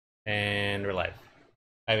And we're live.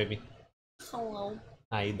 Hi, baby. Hello.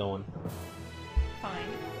 How you doing? Fine.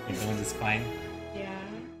 You doing just fine? Yeah.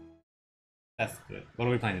 That's good. What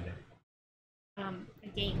are we playing today? A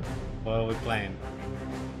game. What are we playing?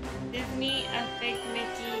 Disney Epic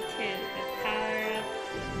Mickey 2, the power up.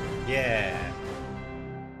 Yeah.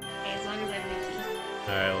 Okay, as long as I'm Mickey.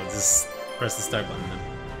 Alright, we'll just press the start button then.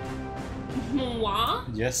 Moi?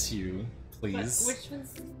 Yes, you. Please. Which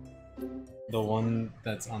one's... The one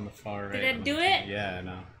that's on the far right. Did I do it? Yeah,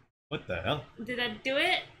 no. What the hell? Did I do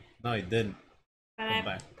it? No, you didn't. But Go I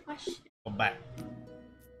back. pushed. Go back.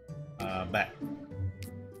 Back.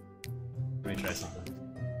 Let me try something.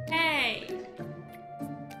 Hey!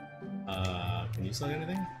 Can you select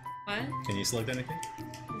anything? What? Can you select anything?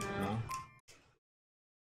 No.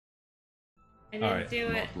 I didn't Alright. do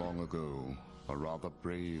it. Not long ago, a rather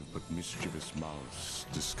brave but mischievous mouse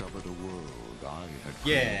discovered a world I had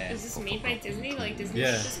Yeah. Is this made by Disney? Like Disney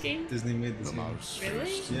Yeah. made this game? Disney made this The game. mouse Really?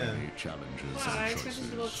 faced Yeah. many challenges Wow, I and expected it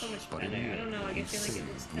to look so choices, much but better. in the I don't know, I end, feel like it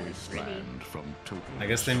looks saved kind of pretty. wasteland from total I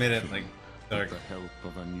guess they made it like destruction dark with the help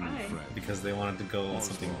of a new Why? friend, because they wanted to go on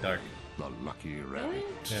something Oswald, dark. the lucky Really?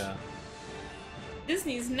 rabbit. Yeah.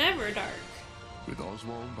 Disney's never dark. With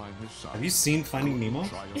Oswald by his side, Have you seen Finding Nemo?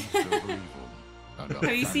 triumphed over evil, and a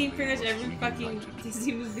Have you seen family pretty much was every fucking reunited.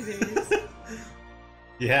 Disney movie there is?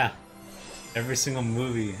 Yeah. Every single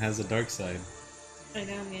movie has a dark side. I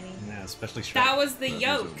know, Manny. Yeah, especially Shrek. That was the That was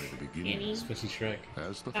yoke, only the beginning. Manny. Especially Shrek.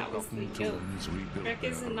 As the That was the forgotten joke. tombs rebuilt Shrek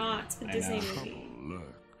is their not a I Disney know. movie. trouble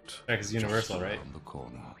lurked Shrek is Universal, just right? around the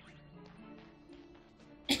corner.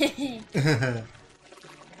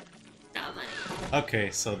 Not money.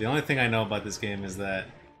 Okay, so the only thing I know about this game is that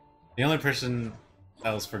the only person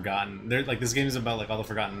that was forgotten, like this game is about like all the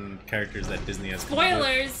forgotten characters that Disney has. come up with.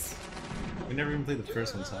 Spoilers! We never even played the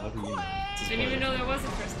first one, so how do you know? It's a Didn't even spoiler. know there was a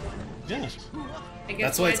first one. Yeah. I guess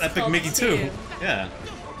That's why it's Epic called Mickey 2. Yeah.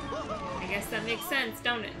 I guess that makes sense,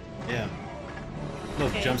 don't it? Yeah. Look,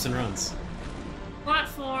 Okay. jumps and runs.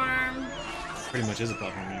 Platform. Pretty much is a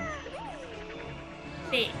platform game.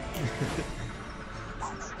 Big.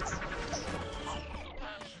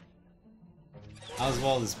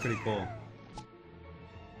 Oswald is pretty cool.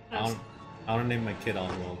 Not I want to name my kid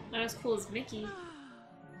Oswald. as cool as Mickey.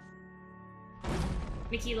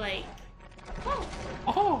 Mickey, like. Oh!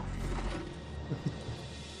 Oh.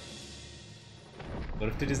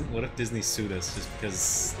 What if Disney sued us just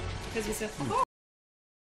because? Because we said, oh!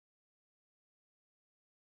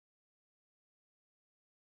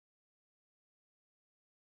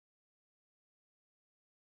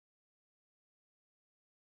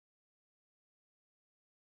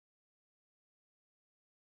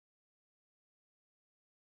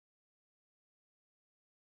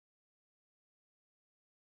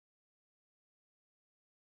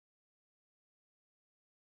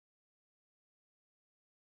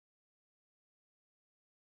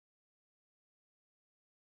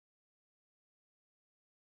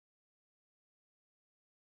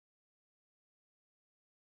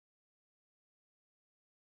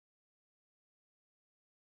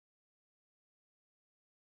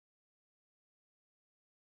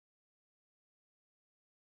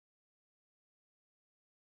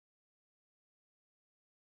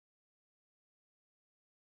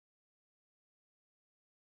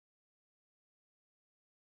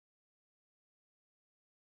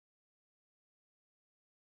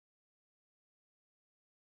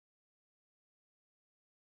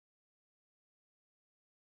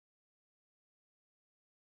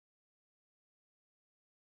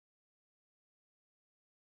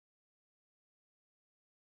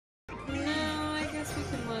 No, I guess we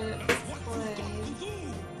can let it play.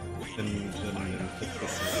 Then put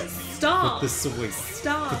this away. Stop! Put this away.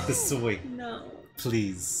 Stop! Put this away, No.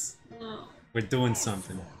 please. No. We're doing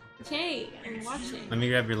something. Okay, I'm watching. Let me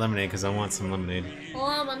grab your lemonade because I want some lemonade.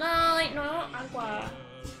 Lemonade, no, agua.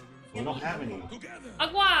 We don't have any.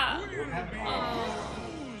 Agua! We don't have any. Oh.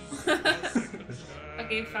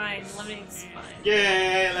 Okay, fine. Lemonade's fine.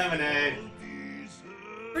 Yay, lemonade!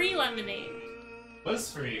 Free lemonade.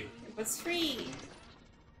 What's free? It was free.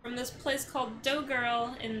 From this place called Dough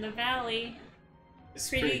Girl in the valley. It's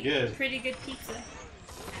pretty good. Pretty good pizza.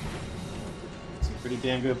 Some pretty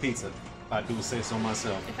damn good pizza. If I do say so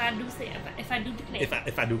myself. If I do say, if I do declare.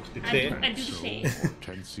 If I do declare. I do So declare.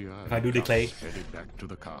 Hortensia If I do and declare. Gus headed back to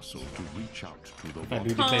the castle to reach out to the If I one do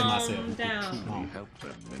declare Calm myself. down. truly help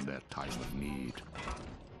them in their time of need.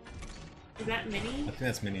 Is that Minnie? I think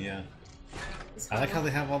that's Minnie, yeah. It's I like how called-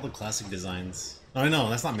 they have all the classic designs. Oh no,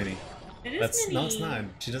 that's not Minnie. It is That's Minnie. no, it's not.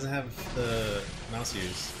 She doesn't have the mouse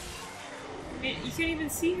ears. You couldn't even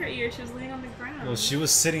see her ears. She was laying on the ground. Well, she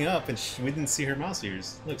was sitting up, and we didn't see her mouse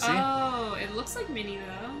ears. Look, see? Oh, it looks like Minnie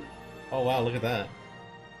though. Oh wow, look at that.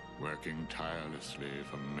 Working tirelessly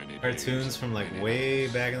for many Cartoons days, from like many way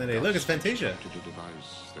nights, back in the day. Look, it's Fantasia. constructed a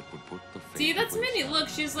device that would put the See, that's fate of Minnie. its Look,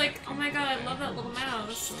 she's like, oh my god, I love that little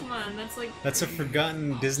mouse. Come on, that's like. That's a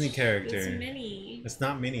forgotten Disney character. It's Minnie. It's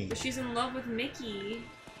not Minnie. But she's in love with Mickey.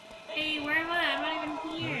 Hey, where am I? I'm not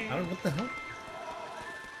even here. I don't. What the hell?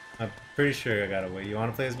 I'm pretty sure I got away. You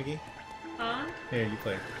want to play as Mickey? Huh? Here, you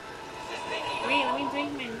play. Wait, let me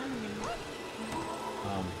drink my lemon.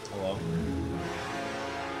 Hello.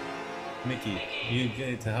 Mickey, you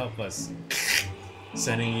get to help us.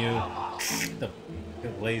 Sending you the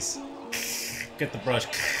lace. Get the brush.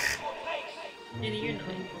 Minnie, you're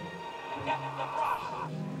annoying.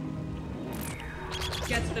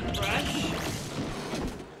 Get the brush.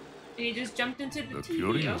 And he just jumped into the The TV.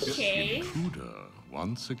 curious Okay. intruder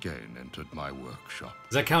once again entered my workshop.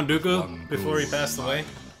 Does that count Dooku One before he goal passed in away? mind,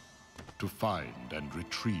 to find and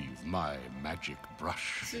retrieve my magic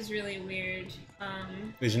brush. This is really weird.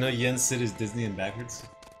 Did you know Yen Sid is Disney and backwards?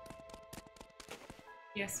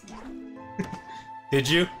 Yes. Did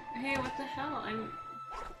you? Hey, what the hell?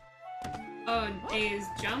 Oh, A is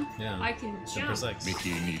jump? Yeah. I can Then jump. press X.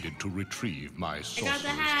 Mickey needed to retrieve my got the sorcerer's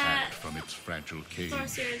hat. hat from its fragile cage.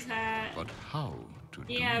 Sorcerer's hat. But how to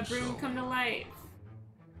Yeah, do broom so? come to life.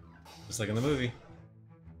 Just like in the movie.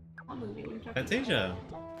 What movie? What are you talking Fantasia.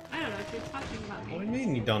 about? I don't know what you're talking about. What do you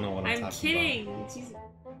mean you don't know what I'm I'm talking kidding. Jeez. about?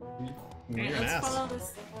 You're Alright, an let's ass. follow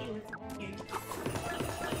this thing here.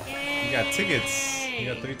 Yay! You got tickets.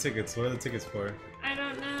 You got 3 tickets. What are the tickets for? I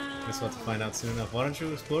don't know. Guess we'll have to find out soon enough. Why don't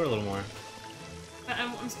you explore a little more? But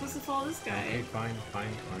I'm supposed to follow this guy. Okay, fine.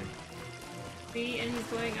 See, and he's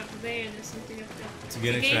going up there, and there's something up there. To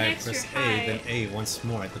get gain extra, extra press A, height. then A once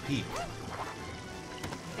more at the peak.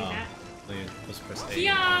 Like that. So you just press A.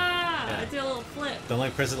 Yeah! I did a little flip. Don't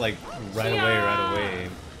like press it like right Yeah. away. Wait,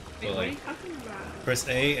 So what are you like talking about? press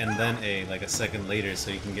A and then A like a second later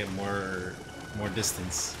so you can get more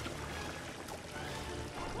distance.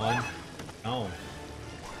 One. No.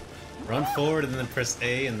 Run forward and then press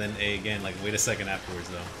A and then A again. Like wait a second afterwards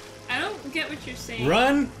though. I don't get what you're saying.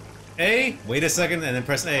 Run! A! Wait a second and then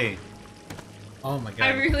press A. Oh my god.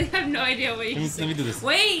 I really have no idea what you're Let me saying. do this.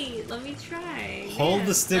 Wait, let me try. Hold the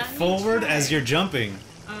Yes, stick let me forward try. as you're jumping.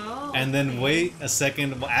 Oh. And then okay. wait a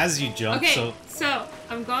second as you jump. Okay, So so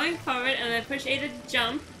I'm going forward and I push A to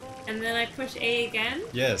jump, and then I push A again.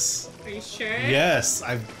 yes. Are you sure? Yes.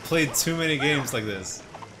 I've played too many games like this.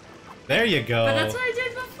 There you go. But that's what I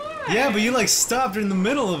did before. Yeah, but you like stopped in the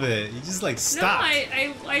middle of it. You just like stopped.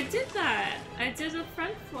 No, I did that. I did a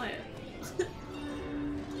front flip.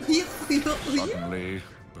 Suddenly,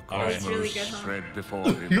 the Alright. It's really cosmos good, huh? spread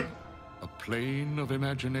before him. A plane of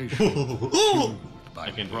imagination fueled by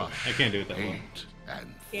I can't do it. brush, I can't do it that well. paint,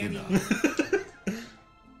 and Scare me. thinner.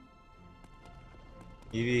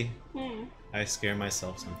 Yvy, Hmm. I scare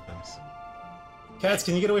myself sometimes. Cats,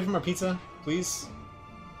 can you get away from our pizza, please?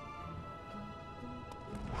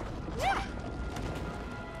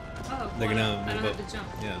 Oh, They're well, gonna I don't move have up. to jump.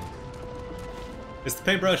 Yeah. It's the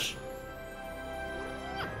paintbrush.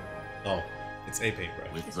 Oh, it's a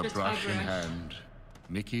paintbrush. With It's the just brush in a brush. hand,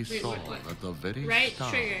 Mickey Wait, saw what? that the very Right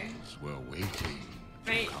stars trigger. were waiting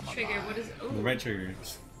Right to come trigger. alive. What is? Oh. The right trigger.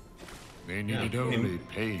 They needed Yeah. only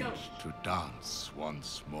paint Go. to dance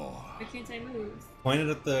once more. Why can't I move? Point it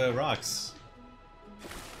at the rocks.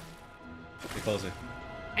 Get closer.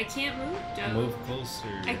 I can't move, Joe. Move closer.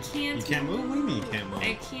 I can't. You can't move? What do you mean you can't move?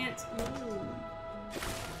 I can't move.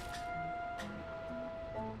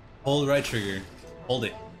 Hold right trigger. Hold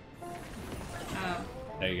it. Oh.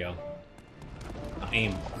 There you go.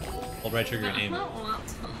 Aim. Hold right trigger and aim.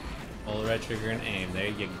 Hold right trigger and aim. There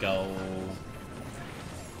you go.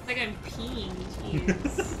 Like I'm peeing.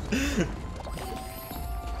 Jeez.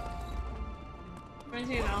 Reminds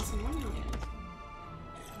me of Alice in Wonderland.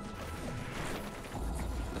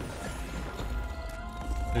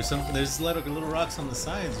 There's little rocks on the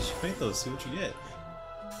sides. You should paint those. See what you get.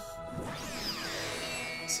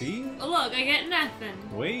 See? Oh, look, I get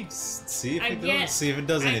nothing. Wait. See if I it get- does. See if it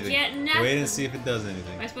does I anything. get nothing. Wait and see if it does Am I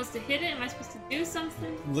anything. supposed to hit it? Am I supposed to do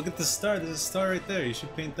something? Look at the star. There's a star right there. You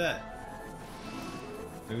should paint that.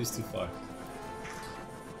 Maybe it's too far.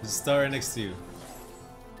 There's a star right next to you.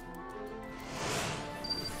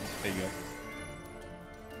 There you go.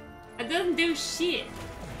 It doesn't do shit.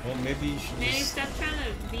 Well, maybe you should Manny, just... stop trying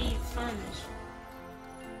to be fun.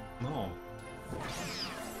 No.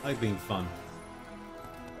 I like being fun.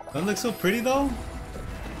 Doesn't it look so pretty though? Look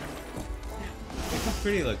how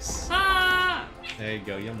pretty it looks. Ah! There you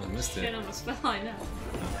go, you almost missed Shit, it. almost fell, I know.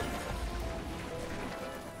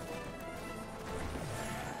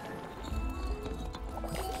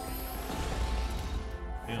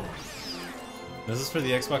 This is for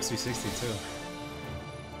the Xbox 360 too.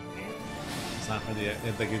 It's not for the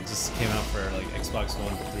like it just came out for like Xbox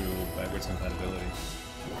One through backwards compatibility.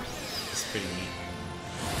 It's pretty neat.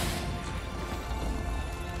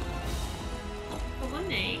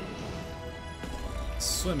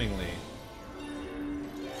 Swimmingly.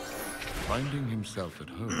 Finding himself at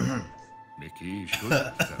home, Mickey should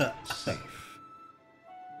have felt safe.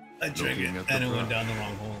 I drank it Looking at and the it went brush, down the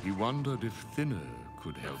wrong hole. He wondered if thinner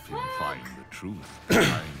could help him find the truth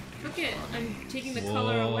behind Look his at, I'm taking the Whoa,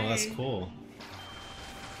 color away. that's cool.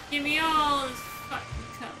 Give me all this fucking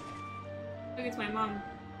color. Look, it's my mom.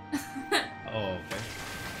 Oh, okay.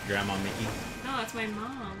 Grandma Mickey. No, that's my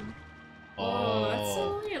mom. Oh, Oh, that's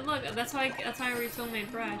so weird. Look, that's how I refill my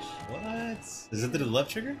brush. What? Is it the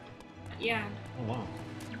left trigger? Yeah. Oh wow.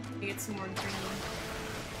 I get some more green.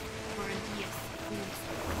 More yes.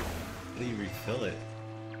 How do you refill it?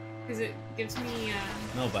 Because it gives me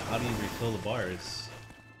No, but how do you refill the bars?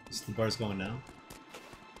 Is the bars going down?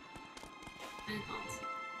 an alt.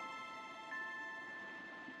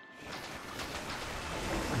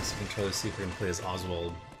 Let's controller see if we can play as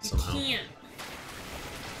Oswald somehow. You can't.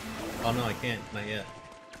 Oh no, I can't. Not yet.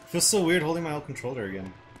 Feels so weird holding my old controller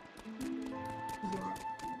again.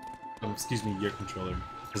 Excuse me, your controller,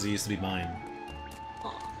 because it used to be mine. Aw.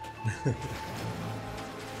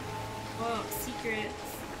 Whoa, secrets.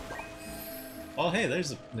 Oh hey,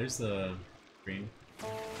 there's the green.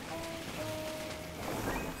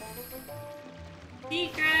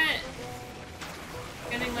 Secret!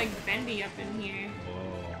 Getting like bendy up in here.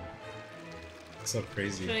 Whoa. So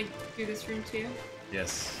crazy. Should I do this room too?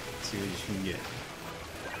 Yes. Let's see what you can get.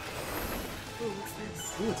 Ooh, what's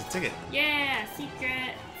this? Ooh, it's a ticket. Yeah,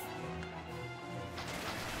 secret!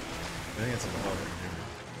 I think it's a ball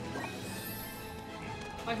right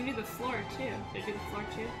Oh, I can do the floor too. Should I do the floor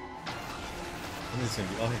too? here. I think it's gonna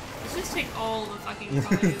be. Oh, Let's just take all the fucking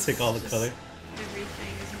colors. take all the Just color.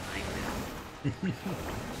 Everything is mine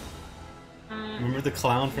now. Remember the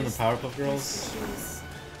clown from the there's- Powerpuff Girls? She's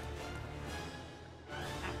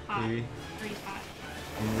hot. Maybe. Pretty hot.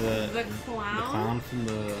 And The the clown? clown from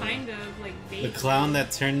the Kind of like baby. the clown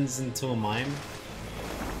that turns into a mime.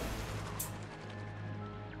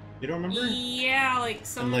 You don't remember? Yeah, like And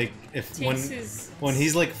someone like if takes his when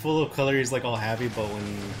he's like full of color, he's like all happy, but when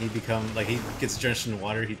he he gets drenched in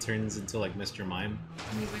water, he turns into like Mr. Mime.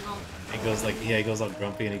 he's like all It goes like he goes all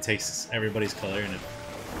grumpy and he takes everybody's color, and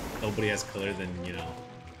if nobody has color, then you know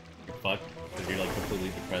you're fucked because you're like completely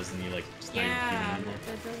depressed and you're like just not even yeah, human anymore.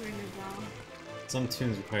 that does ring a bell. Some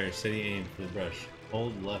tunes require steady aim for the brush.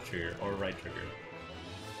 Hold left trigger or right trigger.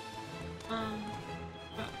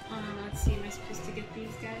 Let's see, am I supposed to get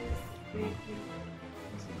these guys? Let's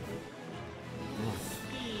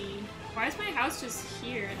see. Why is my house just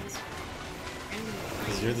here in this random Because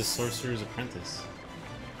place? you're the sorcerer's apprentice.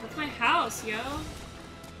 That's my house, yo.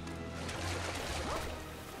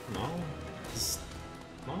 No?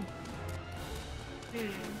 No?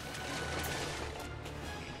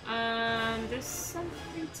 There's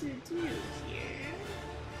something to do here.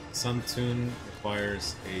 Some tune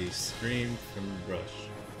requires a stream from the brush.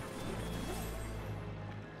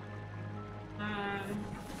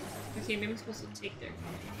 Okay, maybe I'm supposed to take their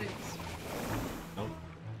things. Nope.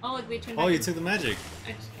 Oh, look, they turned Oh, back you in- took the magic! I-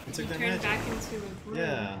 you took he that turned magic. back into a broom.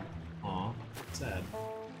 Yeah. Aw. Sad.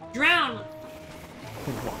 Drown!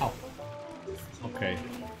 Wow. Okay.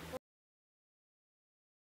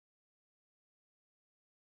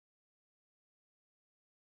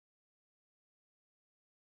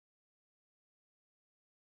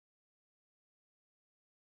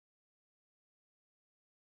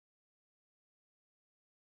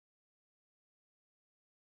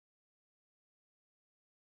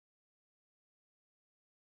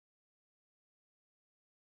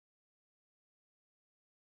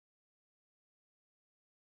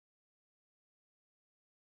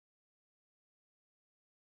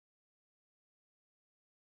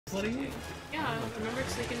 Flooding it? Yeah, remember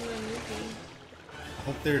it's like in the movie. I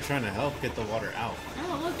hope they were trying to help get the water out.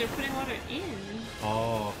 Oh, look, they're putting water in.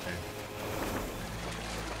 Oh, okay.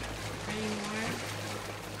 Any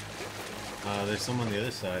more? There's some on the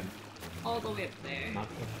other side. All the way up there. Not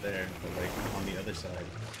up there, but like on the other side.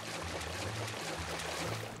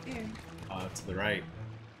 Here. To the right.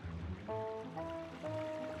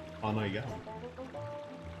 Oh no, you got one.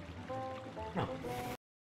 Huh.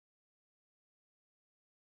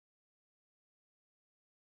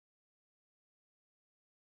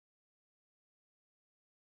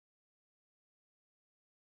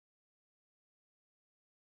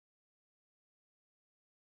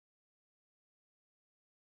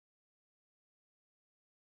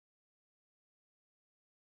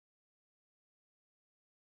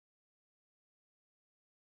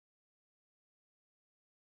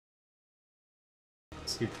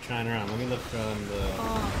 keep trying around. Let me look from the.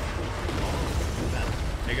 Oh. Look at that.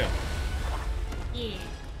 There you go. Yeah.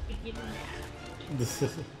 You get in there.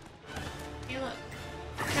 Hey, look.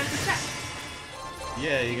 Time to check.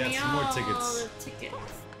 Yeah, you Give got me some more all tickets. the tickets.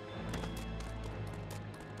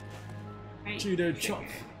 Right. Judo Chuck.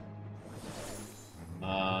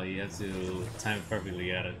 You have to time it perfectly.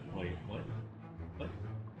 You gotta. Wait, what? What?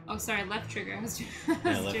 Oh, sorry, left trigger. I was doing.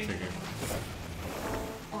 Yeah, left trigger.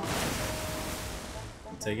 Oh.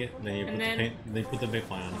 Take it, then you put the paint. Then you put the big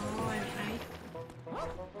one on. Oh, and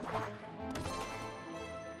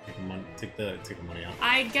Take the money out.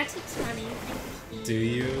 I get to 20. Do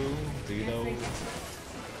you? Do you Yes, though? I get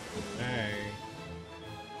to. Hey.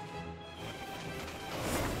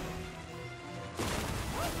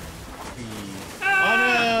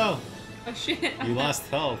 Ah! Oh no! Oh shit. You lost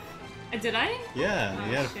health. Did I? Yeah, Oh,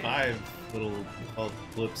 you had shit. 5 little health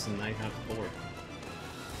blips and now you have 4.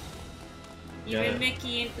 Even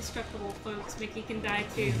Mickey indestructible, folks. Mickey can die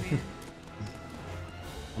too, man.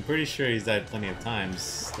 I'm pretty sure he's died plenty of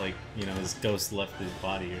times. Like, you know, his ghost left his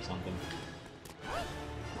body or something.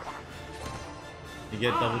 You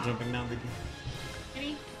get double jumping now, did you?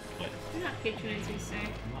 Eddie, What? do not patronize me, sir.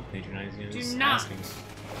 I'm not patronizing you, I'm Do just not asking.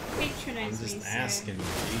 patronize I'm me, just sir. asking.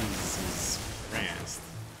 Jesus Christ.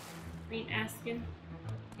 You ain't asking.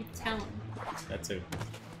 You tell him. That too.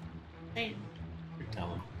 Saying. You're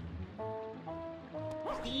telling.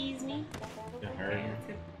 Please me. You Alright, heard. let's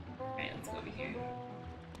go. Alright, let's go over here.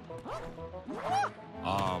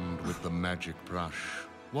 Armed with the magic brush,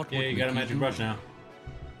 what Yeah, would you got a Mickey magic do? brush now.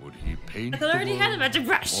 Would he paint I thought I already the had a world magic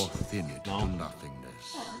brush. or thin it No. to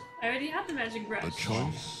nothingness? I already have the magic brush. The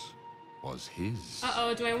choice was his.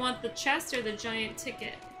 Uh-oh, do I want the chest or the giant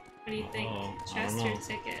ticket? What do you think? Uh-oh, I Chest don't or know.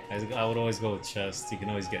 ticket? I would always go with chest. You can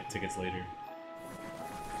always get tickets later.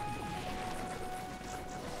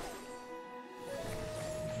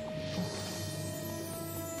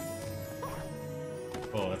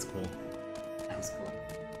 Oh, that's cool. That was cool.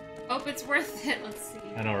 Hope it's worth it. Let's see.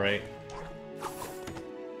 I know, right?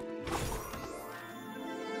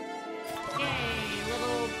 Yay,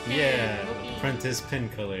 little pin. Yeah, Whoopee. apprentice pin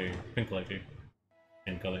color. Pin collector.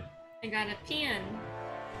 Pin color. I got a pin.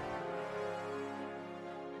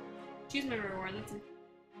 Choose my reward. That's a...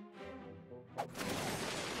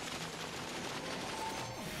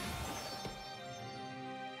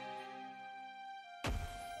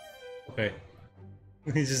 Okay.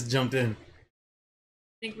 He just jumped in. I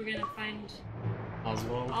think we're gonna find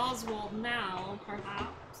Oswald? Oswald now,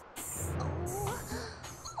 perhaps. Oh,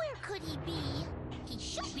 where could he be? He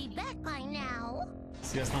should be back by now.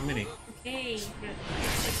 See, that's not many. Okay, good.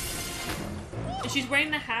 And she's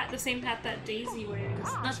wearing the hat, the same hat that Daisy wears.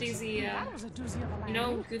 Not Daisy, you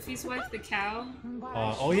know, Goofy's wife, the cow?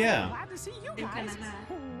 Oh yeah. Glad to see you Same kind guys. of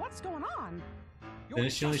hat. What's going on?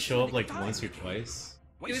 Didn't she only show up like once or twice?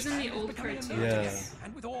 It was in the old cartoon. Yeah.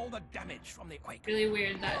 And with all the damage from the quake. Really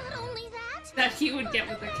weird that Not only that, that he would get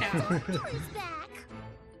with a cow. Doctor is back.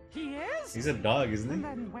 He is? He's a dog, isn't And he?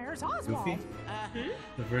 then where's Oswald? Goofy?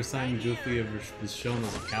 The first time Goofy ever was shown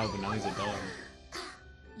as a cow, but now he's a dog.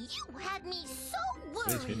 You had me so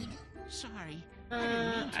Did you? worried. Sorry.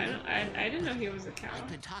 I didn't know he was a cow. I've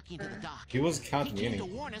been talking to the doc. He was a cow at He the came to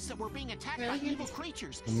beginning. warn us that we're being attacked Really? by evil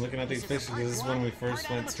creatures. I'm looking at these This is pictures because this is when we first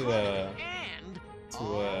went to and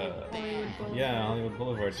Hollywood Bowl. yeah, Hollywood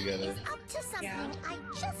Boulevard together. He's up to something. Yeah. I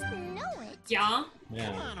just know it. Yeah? Come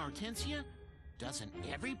Yeah. on, Hortensia. Doesn't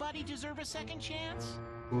everybody deserve a second chance?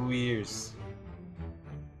 2 years.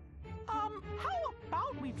 How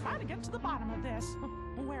about we try to get to the bottom of this?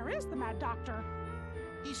 Where is the Mad Doctor?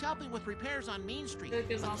 He's helping with repairs on Main Street. Look,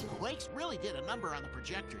 there's But the Oswald. quakes really did a number on the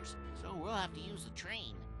projectors, so we'll have to use the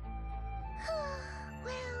train.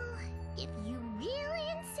 Well, if you really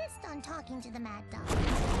insist on talking to the Mad Doctor.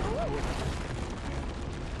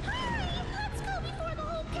 Hurry! Let's go before the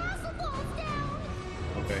whole castle falls down!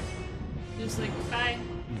 Okay. Just like, bye.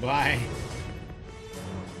 Bye.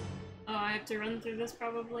 Oh, I have to run through this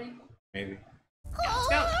probably. Maybe. Oh,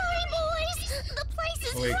 go. hurry, boys! The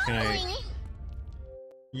place is Wait, can I- crumbling!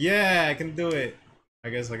 Yeah, I can do it. I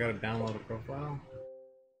guess I gotta download a profile.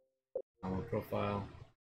 Download profile.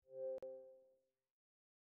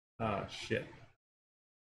 Ah, shit.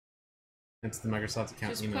 It's the Microsoft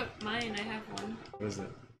account Just email. put mine, I have one. What is it?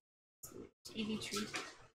 Yvy tree.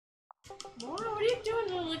 More? What are you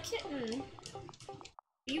doing, little kitten?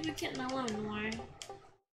 Leave the kitten alone, More.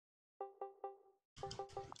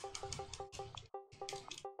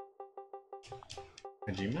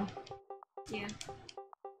 A Gmail? Yeah.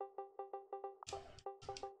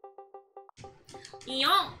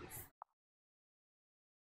 Yonk!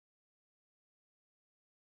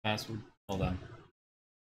 Password? Hold on.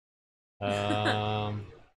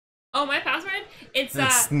 Oh, my password? It's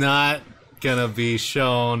It's not gonna be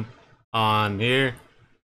shown on here.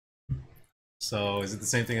 So, is it the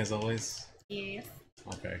same thing as always? Yes.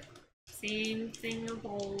 Okay. Same thing as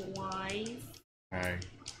always. Alright.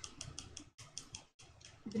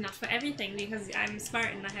 But not for everything, because I'm smart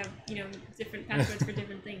and I have, you know, different passwords for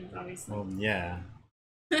different things, obviously. Well, yeah.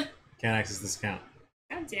 Can't access this account.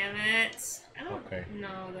 God damn it. I don't Okay.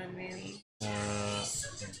 know then, really.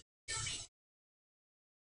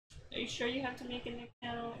 Are you sure you have to make an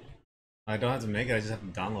account? I don't have to make it, I just have to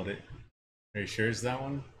download it. Are you sure it's that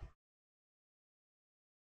one?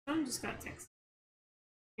 Someone just got text.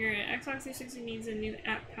 Your Xbox 360 needs a new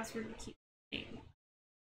app password to keep playing.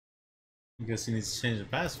 I guess you need to change the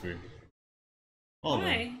password. Hold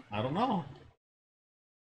Why? on. I don't know.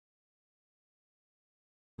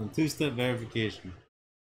 Two-step verification.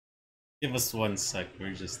 Give us 1 sec.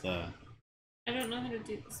 We're just I don't know how to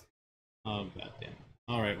do this. Oh goddamn.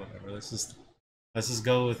 All right, whatever. Let's just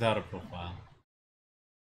go without a profile.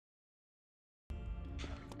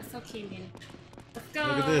 That's okay, man. Let's go!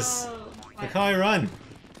 Look at this. What? Look how I run.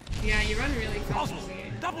 Yeah, you run really fucking Puzzle.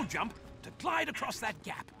 weird. Double jump to glide across that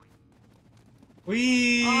gap.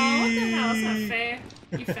 Whee! Oh, what the hell? That's not fair.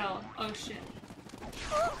 You fell. Oh shit.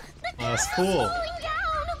 Oh, the That's castle cool. falling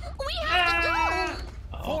down. We have to go.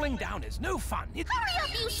 Uh-oh. Falling down is no fun. It Hurry up,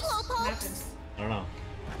 you What slowpokes. happens? I don't know.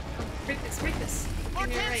 Break this, break this. Give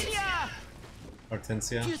me a raise.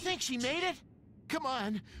 Hortensia? Do you think she made it? Come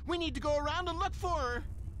on, we need to go around and look for her.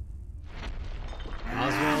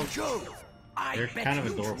 Oswald? Jove! I You're bet kind of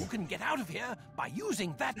you adorable. two can get out of here by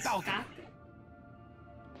using that balcony. Stop.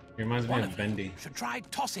 He reminds me One of of Bendy. you should try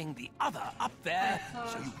tossing the other up there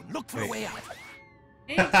so you can look for a Wait. way out.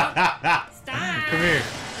 Hey, stop! Stop! Come here.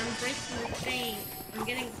 I'm breaking the thing. I'm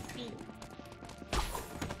getting feet.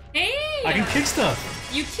 Hey! I can kick stuff!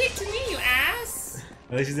 You kicked me, you ass!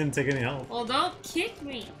 At least you didn't take any help. Well, don't kick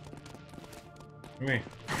me. Come here.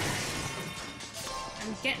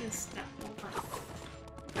 I'm getting stuff. Hold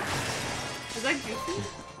on. Is that Goofy?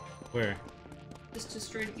 Where? Just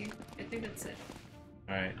destroyed you. I think that's it.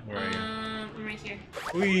 Alright, where are you? I'm right here.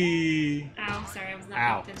 Whee! Ow, sorry, I was not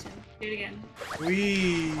Ow. paying attention. Do it again.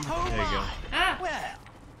 Whee! Oh There you go. my! Ah! Well,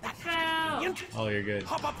 that's Fell. convenient. Oh, you're good.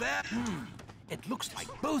 Hop up there. It looks like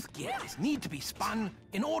both gears need to be spun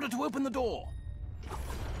in order to open the door.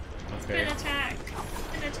 Okay. Spin attack!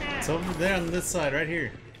 Spin attack! It's over there on this side, right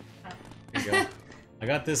here. There you go. I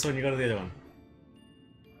got this one, you go to the other one.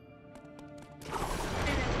 Spin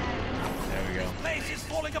attack. There we go. Place is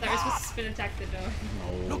falling I thought we were supposed apart. to spin attack the door.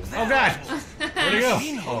 No. Look there. Oh god! Oswald. Where'd it The go?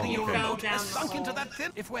 machine holding Oh, your okay. remote Fell has down sunk the into hole. that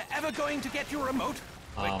thin. If we're ever going to get your remote,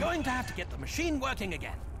 we're going to have to get the machine working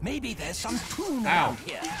again. Maybe there's some tune around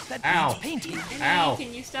here that Ow. needs painting. Ow.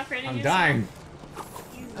 Can you stop hurting I'm yourself? dying.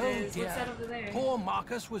 Oh Jesus, dear. what's that over there? Poor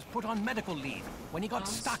Marcus was put on medical leave when he got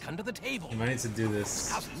stuck under the table. You might need to do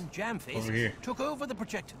this. Cousin Jamface Over here. took over the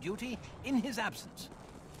projector duty in his absence.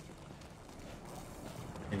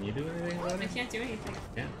 Can you do anything about I it? can't do anything.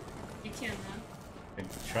 Yeah. You can now.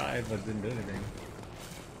 I tried, but didn't do anything.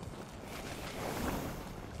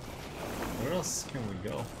 Where else can we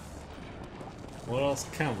go? Where else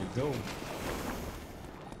can we go?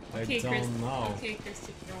 I Okay, Chris. don't know. Okay,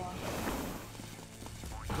 Christy, go on.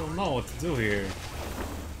 I don't know what to do here.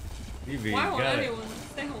 Yvy, Why you won't got it. anyone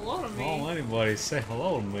say hello to me? Why won't anybody say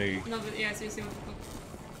hello to me? No, but yeah, seriously, what the fuck?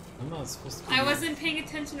 I'm not supposed to be... I wasn't paying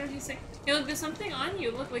attention to what you said. Hey, look, there's something on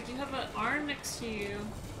you. Look, like you have an arm next to you.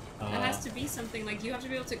 That has to be something. Like you have to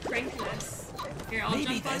be able to crank this. Here, I'll Maybe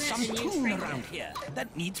jump on there's it some and you tune crank around it. here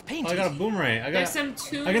that needs Oh, painting. I got a boomerang. There's some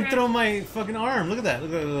tune. I can around- throw my fucking arm. Look at that.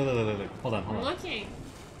 Look. Hold on, I'm hold on. looking.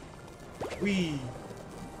 Whee!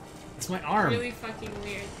 It's my arm. Really fucking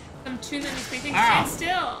weird. Some tune that needs painting. Ow. Stand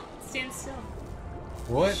still. Stand still.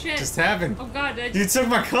 What Shit. just happened? Oh god, did I You just... took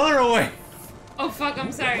my color away. Oh fuck,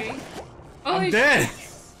 I'm sorry. Oh, I'm dead.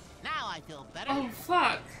 Now I feel better. Oh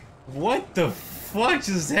fuck. What the fuck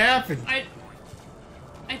just happened?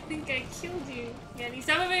 I think I killed you. Yeah,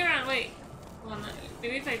 stop moving around. Wait. Hold on.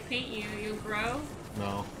 Maybe if I paint you, you'll grow?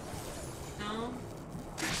 No. No?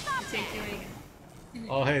 I'll take you again.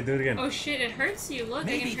 Oh, hey, do it again. Oh shit, it hurts you. Look,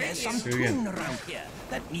 Maybe I can there's hurt some you. Do it again. tune around here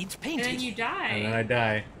that needs And painting. then you die. And then I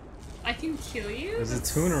die. I can kill you? There's a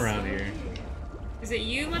That's tune around so here. weird. Is it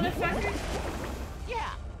you, motherfucker? Yeah,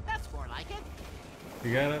 that's more like it.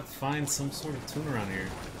 You gotta find some sort of tune around here.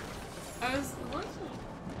 I was looking.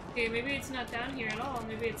 Okay, maybe it's not down here at all.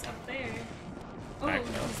 Maybe it's up there. Oh, Back is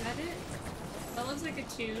up. that it? That looks like a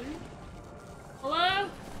tune. Hello?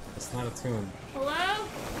 It's not a tune. Hello?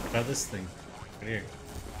 Try this thing. Right here.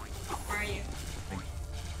 Where are you? Thing.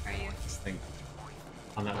 Where are you? This thing.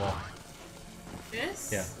 On that wall. This?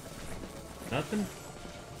 Yeah. Nothing?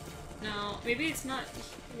 No, maybe it's not.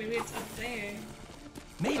 Maybe it's up there.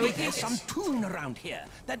 Maybe Oh, there's some tune around here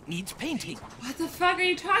that needs painting. What the fuck are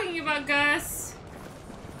you talking about, Gus?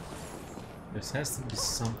 There has to be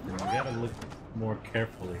something. We gotta look more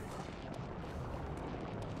carefully.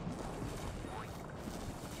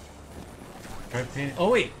 Try painting.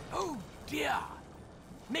 Oh wait! Oh dear!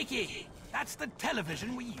 Mickey, that's the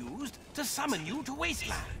television we used to summon you to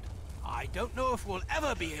Wasteland. I don't know if we'll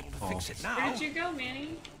ever be able to fix it now. Where'd you go,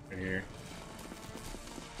 Manny? Right here.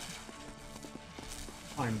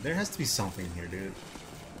 Fine, there has to be something here, dude.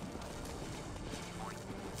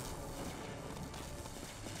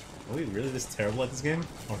 Are we really this terrible at this game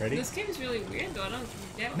already? This game is really weird, though. I don't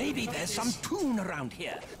get what Maybe the fuck there's it some is. tune around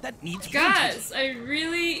here that needs Gus, I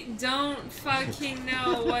really don't fucking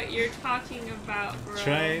know what you're talking about, bro.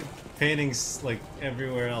 Try painting like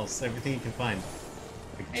everywhere else, everything you can find.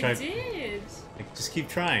 Like, try, I did. Like, just keep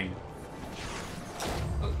trying.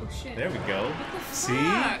 Oh shit. There we go. What the See?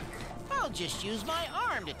 fuck? I'll just use my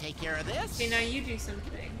arm to take care of this. Okay, now you do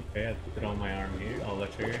something. Okay, I put it on my arm here. I'll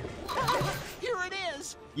let you here. Here it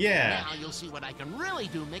is. Yeah. Now you'll see what I can really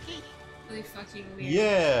do, Mickey. Really fucking weird.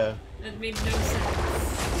 Yeah. That made no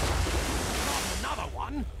sense. Not another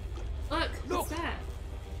one. Look, what's that?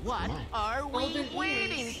 What are we Golden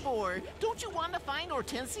waiting ears. for? Don't you want to find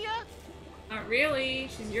Hortensia? Not really.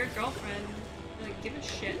 She's your girlfriend. Like, give a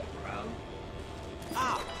shit, bro.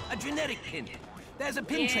 Ah, a genetic pin. There's a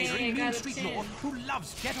pin Yay, trader in got Main a Street pin. North who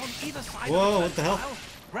loves get on either side Whoa, of what the hell? turnstile,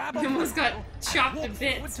 grab You a almost got wheel, chopped walk to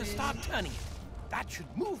forward bits, to man. start turning it. That should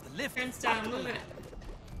move the lift Turnstile, up to the move it.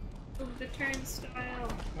 left. Move the turnstile.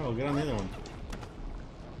 Oh, get on the other one.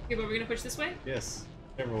 Okay, but we're gonna push this way? Yes.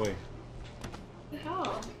 Whichever way. What the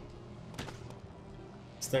hell?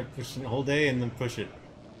 Start pushing the whole day and then push it.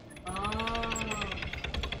 Oh.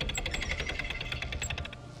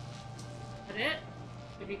 That it?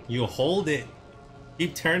 Maybe You hold it.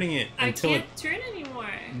 Keep turning it I until can't turn anymore.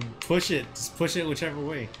 push it. Just push it whichever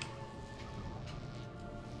way.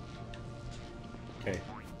 Okay.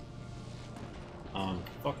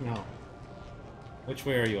 Fucking hell. Which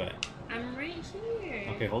way are you at? I'm right here.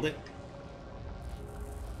 Okay, hold it.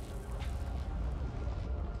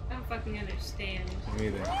 I don't fucking understand. Me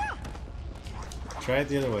either. Try it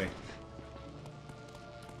the other way.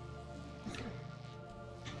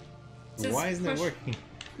 Just Why isn't it push- working?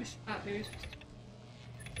 Push up, maybe.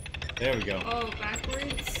 There we go. Oh,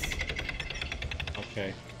 backwards?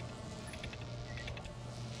 Okay.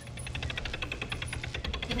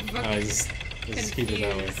 I'm Oh, fucking just keep it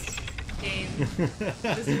that way. confused. Game.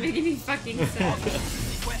 Doesn't make any fucking sense.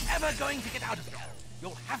 If we're ever going to get out of here,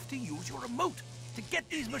 you'll have to use your remote to get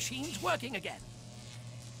these machines working again.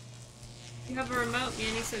 You have a remote,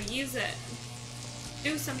 Manny, so use it.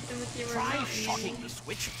 Do something with your Try remote, shocking Manny. the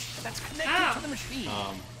switch that's connected Ow. to the machine.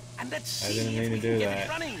 And let's I see didn't if mean we to can do get that. it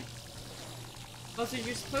running. That's what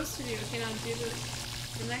you're supposed to do. Okay, now do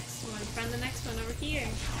the next one. Find the next one over here.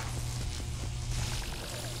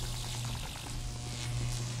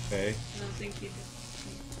 Okay. I don't think you did.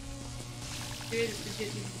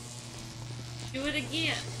 Do it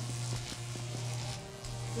again.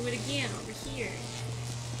 Do it again over here.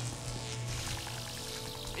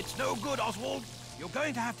 It's no good, Oswald. You're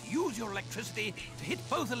going to have to use your electricity to hit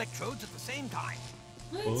both electrodes at the same time.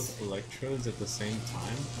 What? Both electrodes at the same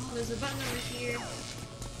time? Oh, there's a button over here.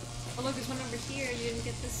 Oh, look, there's one over here. You didn't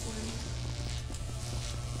get this one.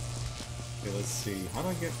 Okay, let's see. How do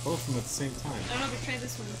I get both of them at the same time? I don't know if we tried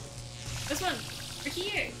this one. This one! Over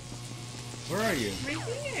here! Where are you? Right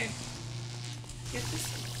here! Get this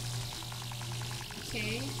one.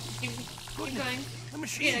 Okay. Keep going. The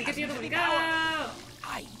machine Yeah, get the hasn't other one. any Go! power.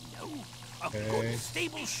 I know. A Okay. good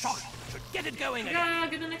stable shock should get it going again. Go!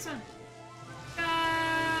 Get the next one. Go!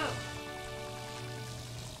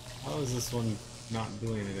 How is this one not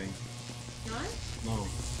doing anything? What? No.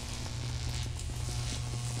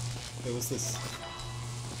 Hey, what's this?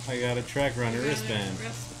 I got a track runner You got a wristband.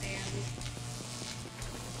 Wristband.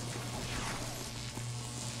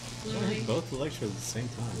 I Literally, hit both electrodes at the same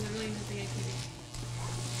time. literally nothing I can do.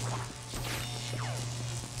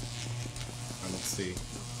 Alright, let's see.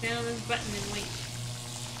 Stand on this button and wait.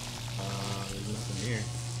 There's nothing here.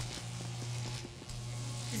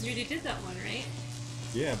 Because you already did that one, right?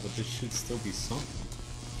 Yeah, but this should still be something.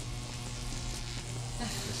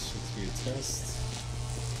 This should be a test.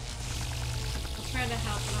 I'll try to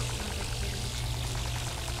help, but I'll try if I can.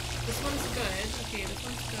 This one's good. Okay, this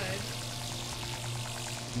one's good.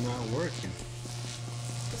 Not working.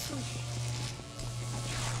 This one.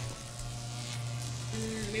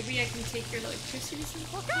 Maybe I can take your electricity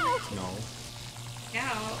somehow? No. Yeah,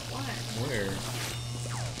 what? Where?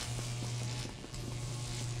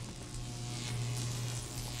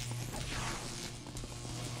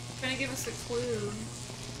 Trying to give us a clue.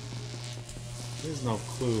 There's no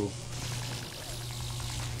clue.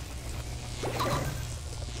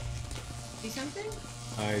 See something?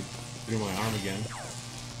 I threw my arm again.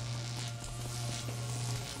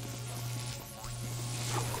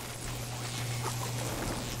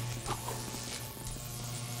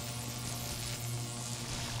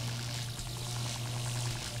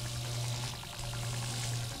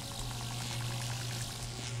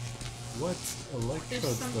 What There's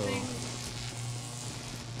electrodes something. though?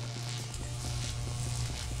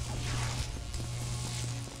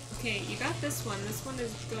 Okay, you got this one. This one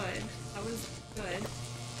is good. That one's good.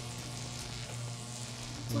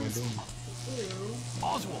 What am I doing? Blue.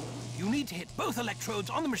 Oswald, you need to hit both electrodes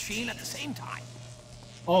on the machine at the same time.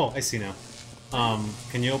 Oh, I see now.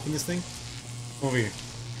 Can you open this thing? Over here.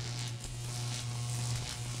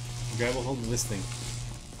 Grab a hold of this thing.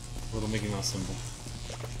 With the Mickey Mouse symbol.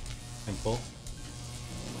 And pull.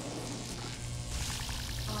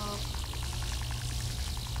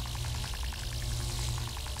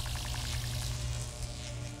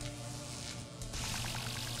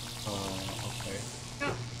 Okay.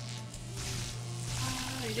 Oh.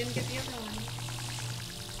 You didn't get the other one.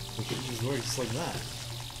 Look, it just works like that.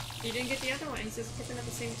 You didn't get the other one. He's just clicking at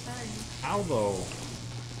the same time. How though?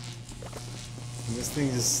 And this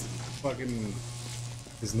thing just fucking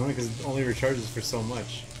is annoying because it only recharges for so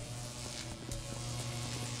much.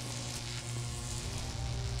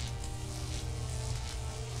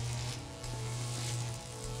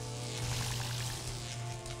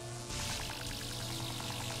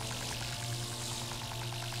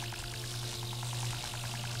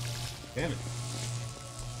 Damn it.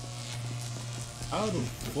 How the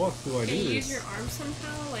fuck do I do Can you this? use your arm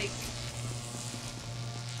somehow? Like,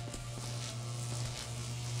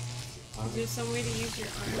 is there some way to use your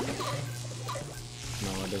arm?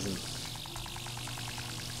 No, it doesn't.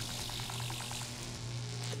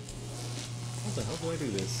 How the hell do I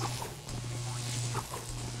do this?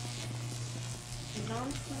 I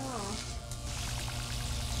don't know.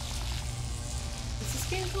 What's this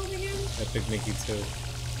game called again? Epic Mickey 2.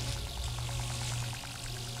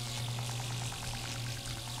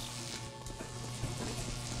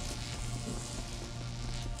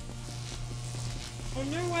 I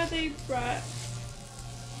wonder why they brought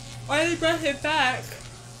him back.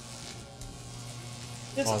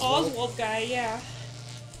 This Oswald? Oswald guy, yeah.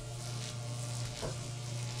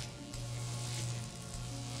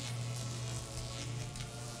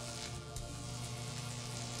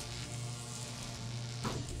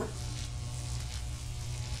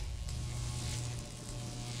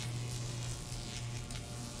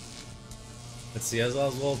 Let's see, as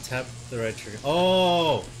Oswald tap the right trigger.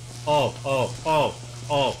 Oh! Oh, oh, oh,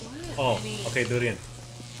 oh, oh. Okay, do it again.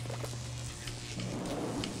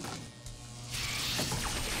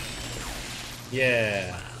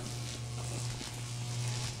 Yeah.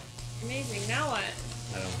 Amazing. Now what?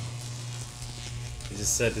 I don't know. It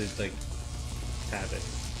just said to, like, tap it.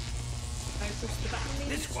 I push the button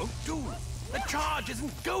maybe? This won't do. The charge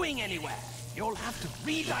isn't going anywhere. You'll have to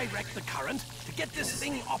redirect the current to get this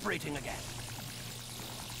thing operating again.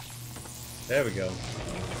 There we go.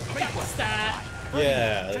 Great work. What's that?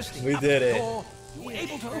 Yeah, Just we up did the it. door, you were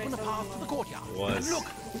able to open a path to the courtyard. Was. And look,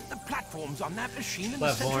 the platforms on that machine in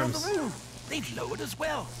the center of the Platforms. room. They've lowered as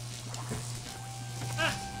well.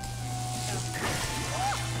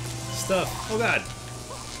 Stuff. Oh god.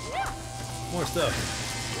 More stuff.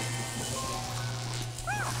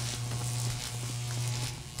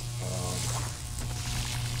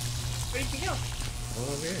 Where'd you go?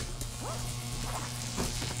 Oh, over here.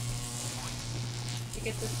 You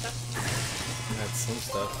get this stuff? That's some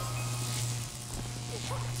stuff.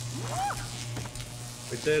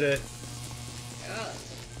 We did it.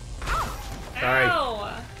 Sorry.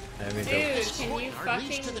 Ow! I mean, Dude, can you Our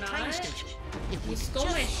leads to fucking the train not? station. If You we stole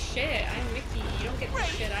my shit. I'm Mickey. You don't get the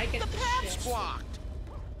shit. I get the the path shit. squawked.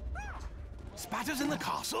 Spatters in the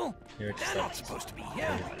castle? Here, They're not supposed to be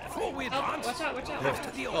here. Before we Oh, advance, watch out, watch out. left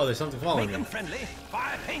to the oh, there's something following Make me. them friendly.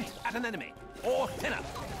 Fire paint at an enemy. Or thinner.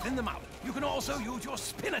 Thin them out. You can also use your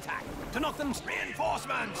spin attack to knock them.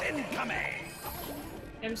 Reinforcements incoming.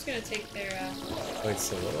 I'm just gonna take their, Wait,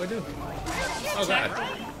 so what do I do? Oh god.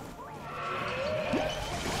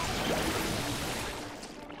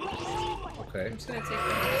 Okay. I'm just gonna take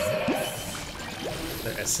their essence.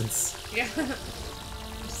 Their essence. Yeah. I'm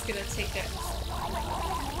just gonna take their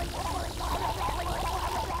essence.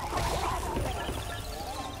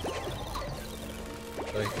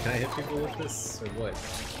 Like, can I hit people with this, or what?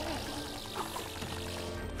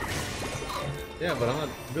 Yeah, but I'm not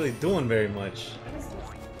really doing very much.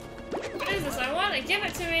 What is this? I want it. Give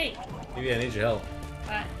it to me. Maybe I need your help.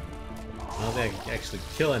 What? I don't think I can actually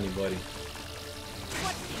kill anybody.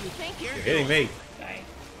 What do you think you're You're hitting me. Sorry.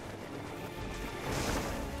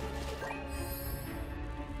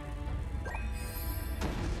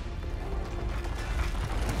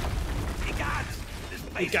 Hey guards! This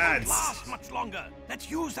place guards. won't last much longer. Let's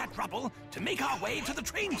use that rubble to make our way to the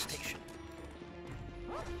train station.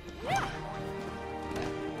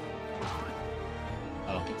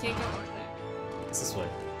 Oh, You can't go over there. it's this way.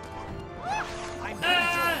 I'm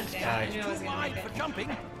Ah, pretty sure damn, I it's knew I was too gonna wide make for it.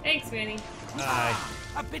 jumping. Thanks, Manny. Hi.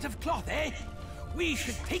 A bit of cloth, eh? We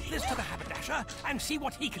should take this to the haberdasher and see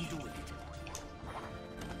what he can do with it.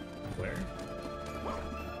 Where?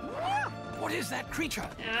 What is that creature?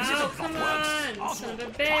 This Oh, isn't come clockworks. on, Oswald, son of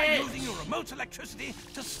a try bitch. using your remote electricity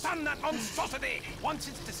to stun that monstrosity. Once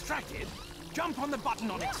it's distracted, jump on the button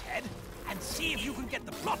on its head and see if you can get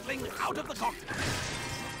the plotling out of the cockpit.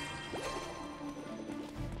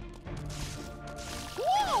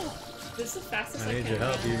 This is the fastest I I need can your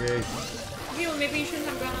help, run. Yvy. Okay, well, maybe you shouldn't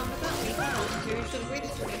have gone on without me, huh? Maybe you should have waited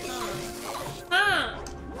for me, huh?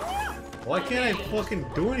 Why can't I fucking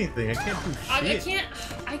do anything? I can't do shit.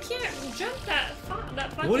 I can't jump that far.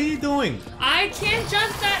 That fucking. What are you doing? I can't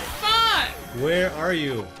jump that far. Where are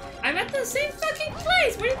you? I'm at the same fucking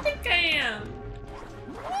place. Where do you think I am?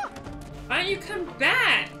 Why don't you come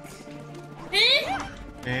back? Eh?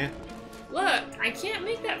 Eh? Look, I can't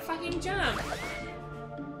make that fucking jump.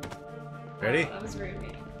 Ready? Oh, that was very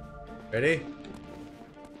mean. Ready?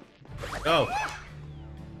 Go!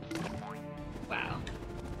 Wow.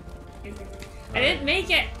 I didn't make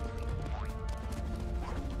it.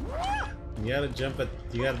 You gotta jump at.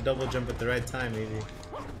 You gotta double jump at the right time, Yvy.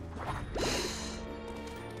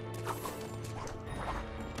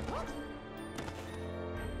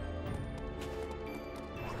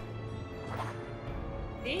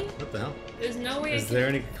 See? What the hell? There's no way Is I can. there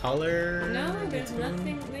any color? No, there's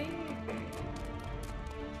nothing there.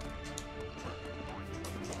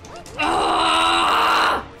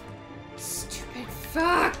 Ah! Stupid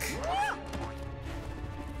fuck!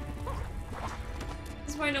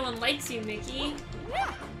 This is why no one likes you, Mickey.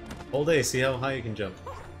 Hold A, see how high you can jump.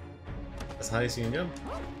 As high as you can jump?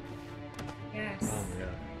 Yes. Oh my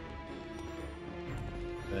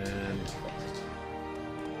god. And...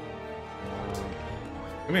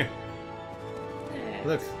 come here. Yeah.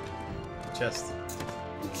 Look. Chest.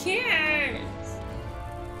 Who cares?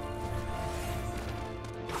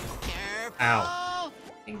 Ow.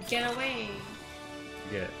 And get away.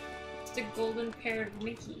 Get it. Just a golden pair of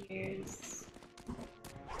Mickey ears.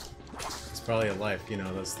 It's probably a life, you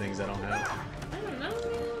know, those things I don't have. I don't know. I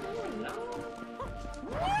don't know.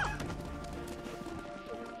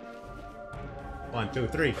 1, 2,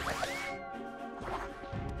 3.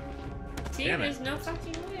 See, Damn it. there's no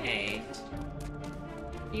fucking way.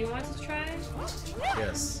 You want to try?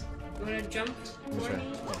 Yes. You want to jump Let me for try. me?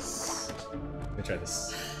 Yes. Let me try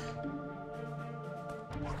this.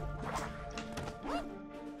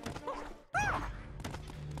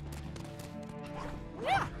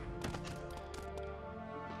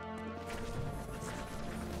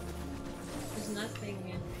 There's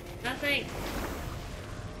nothing. Nothing!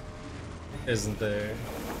 Isn't there?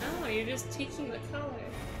 No, you're just taking the color.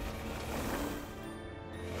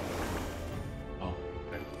 Oh,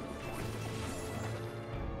 okay.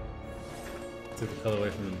 Took the color away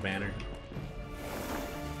from the banner.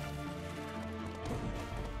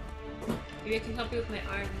 Maybe I can help you with my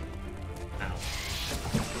arm. Ow.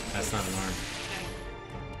 That's not an arm.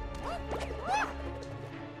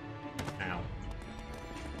 Ow.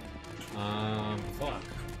 Fuck.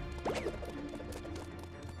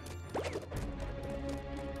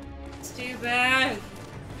 It's too bad.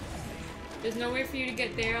 There's no way for you to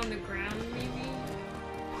get there on the ground, maybe?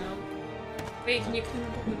 No. Wait, can you come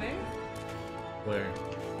over there? Where?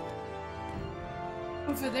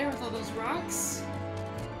 Over there with all those rocks?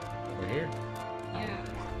 Over here? Yeah.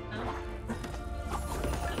 No?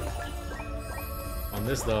 On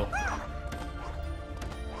this though.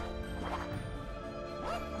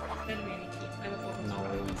 That'd be any key. I would hold those No,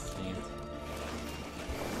 rocks. we can't.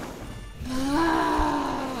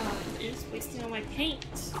 Ah, you're just wasting all my paint.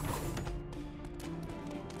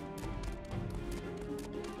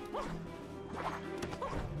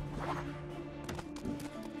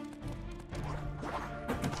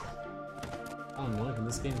 How annoying can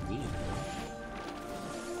this game be?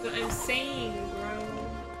 But I'm saying, bro.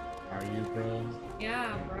 Are you, bro?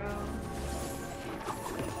 Yeah, bro.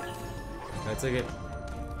 I took it.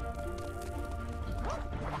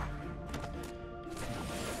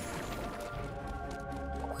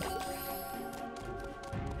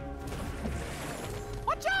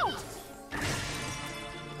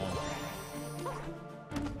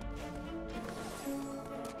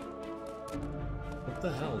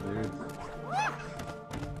 What the hell, dude?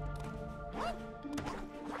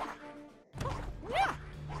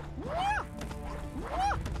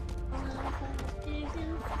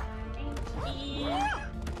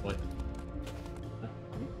 What?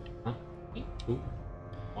 Huh? Who?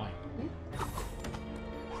 Why?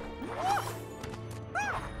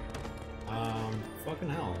 Fucking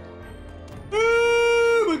hell.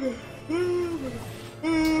 Oh my god. Oh my god.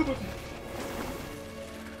 Oh my god.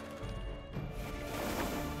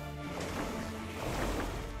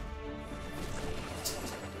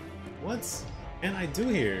 What can I do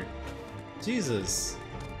here? Jesus.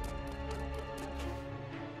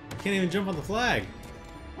 I can't even jump on the flag.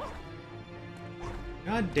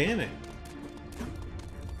 God damn it.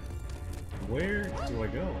 Where do I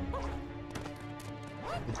go?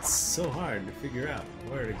 It's so hard to figure out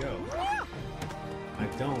where to go. I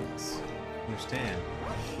don't understand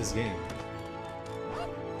this game.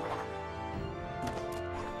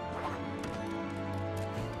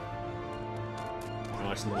 Am I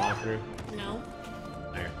watching the walkthrough? No.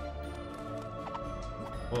 There.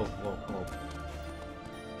 Whoa, whoa, whoa.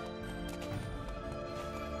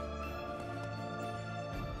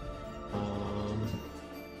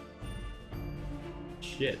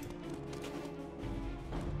 Shit.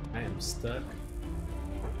 I am stuck.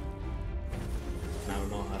 I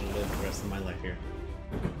don't know how to live the rest of my life here.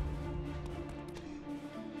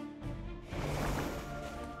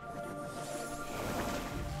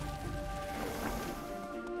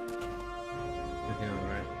 Okay,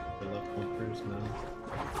 alright. The left bumpers now.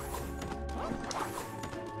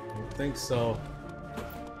 I don't think so.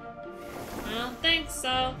 I don't think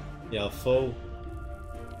so. Yeah, foe.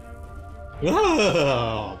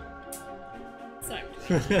 Whoa!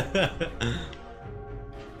 Sucked.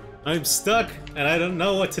 I'm stuck and I don't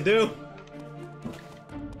know what to do.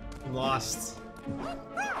 I'm lost.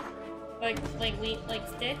 Like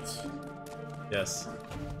Stitch? Yes.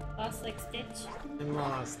 Lost like Stitch? I'm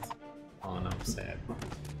lost. Oh no, I'm sad.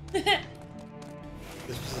 This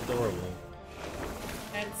was adorable.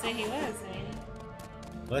 I didn't say he was, eh?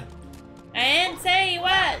 What? I didn't say he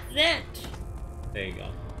wasn't! There you go.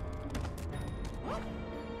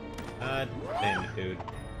 God damn it, dude.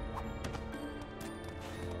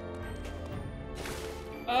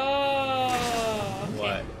 Oh,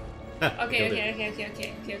 okay. What?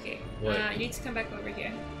 Okay. What? You need to come back over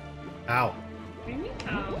here. Ow. What do you mean,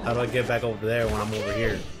 how? How do I get back over there when I'm over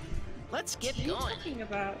here? Let's get What are you going. talking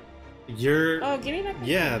about? You're... Oh, give me back.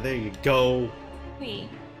 Yeah, there you go. Wait.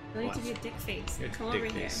 I need What? to be a dick face. Your Come dick over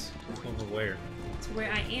here. face. Over where? To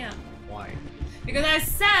where I am. Why? Because I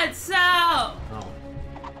said so! Oh.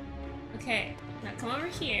 Okay. Now come over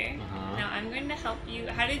here. Uh-huh. Now I'm going to help you.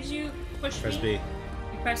 How did you push Press me? B.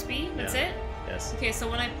 You press B? That's Yeah. it? Yes. Okay, so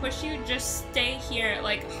when I push you, just stay here.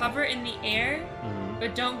 Like, hover in the air, Mm-hmm.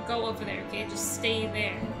 but don't go over there, okay? Just stay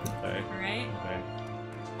there. Okay. Alright?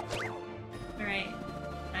 Okay. Alright.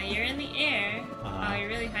 Now you're in the air. Uh-huh. Oh, you're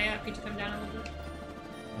really high up. Could you come down a little bit?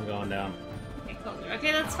 I'm going down. Okay, closer.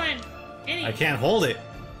 Okay, that's fine. Annie. I can't hold it.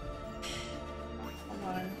 Hold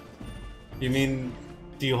on. You mean,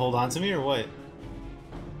 do you hold on to me or what?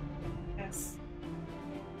 Yes.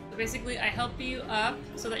 So basically, I help you up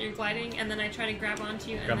so that you're gliding, and then I try to grab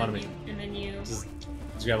onto you, and Grab then onto you, me. and then you. Just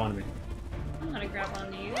grab onto me. I know how to grab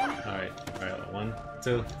onto you. Alright. 1,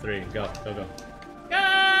 2, 3. Go. Go, go. Go!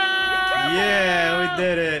 Yeah, we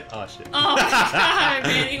did it. Oh, shit. Oh my god,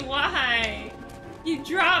 Manny, why? You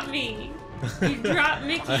dropped me. You dropped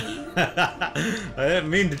Mickey. I didn't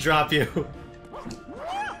mean to drop you.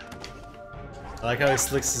 I like how he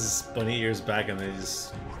slicks his bunny ears back and they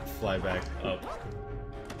just fly back up.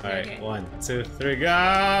 Alright, Okay. 1, 2, 3,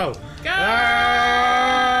 go! Go!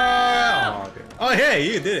 Oh, okay. Oh, hey,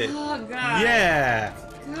 you did it. Oh god. Yeah.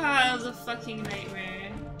 God, that was a fucking nightmare.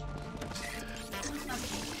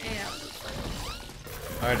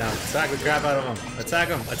 Alright, now attack the crap out of him. Attack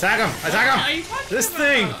him! Attack him! Attack him! What are you talking This about?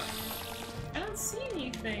 thing! I don't see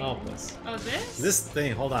anything. Oh, plus. Oh, this? This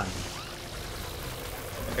thing, hold on.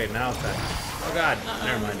 Okay, now attack. Oh god, Uh-oh,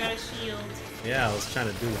 never we mind. got a shield. Yeah, I was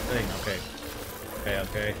trying to do the thing. Okay.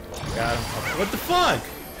 Okay. Got him. Okay. What the fuck?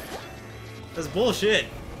 That's bullshit.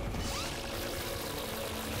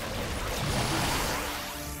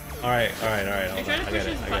 Alright. Hold Are you on. trying to I push got it.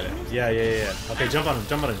 his I got it. buttons? Yeah. Okay, jump on him.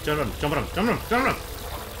 Jump on him.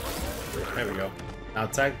 There we go. Now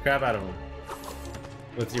attack the crap out of him.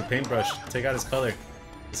 With your paintbrush. Take out his color.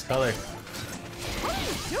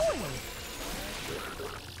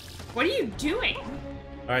 What are you doing?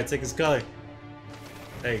 Alright, take his color.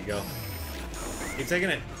 There you go. Keep taking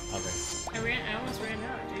it. Okay. I almost ran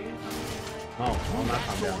out, dude. Oh, well, not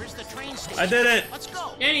calm down. Towards the train station. I did it! Let's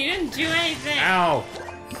go. Danny, you didn't do anything. Ow!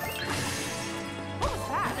 What was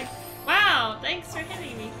that? Like, wow, thanks for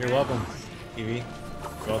hitting me. You're welcome, Yvy.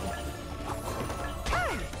 You're welcome.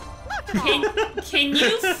 Can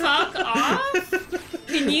you fuck off?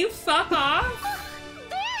 Can you fuck off?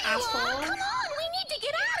 There you Asshole. are! Come on, we need to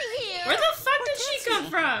get out of here! Where the fuck did she come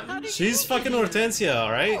from? She's fucking Hortensia,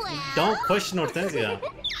 alright? Don't question Hortensia.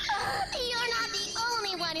 You're not the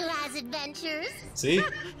only one who has adventures. See?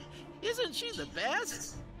 Isn't she the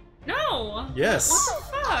best? No. Yes. What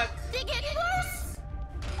the fuck? They get worse?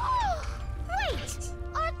 Oh, wait!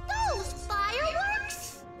 Are those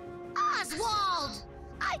fireworks? Oswald!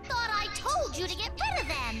 I thought I told you to get rid of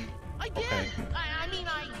them! I did. Okay. I mean,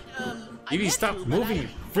 I Yvy, meant stop to, but moving!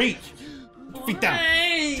 Freak! Feet down!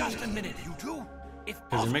 Hey. Just a minute, you two. If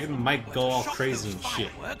Because you're making the mic Oswald go were to all shock crazy those and shit.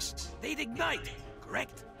 fireworks, they'd ignite,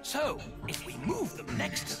 correct? So, if we move them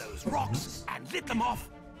next to those rocks and lit them off,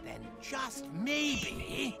 then just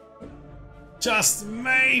maybe... Just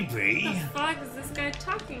maybe! What the fuck is this guy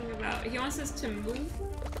talking about? He wants us to move him?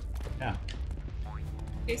 Yeah.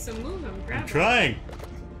 Okay, so move him, grab I'm him. trying!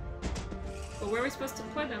 But where are we supposed to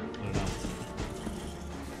put him? I don't know.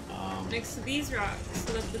 Next to these rocks,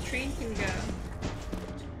 so that the train can go.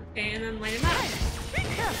 Okay, and then light him up. Be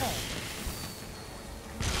careful.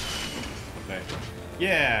 Okay.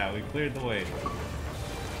 Yeah, we cleared the way.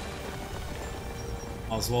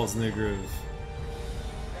 Oswald's new groove.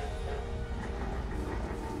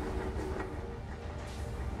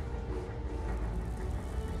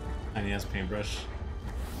 And he has paintbrush.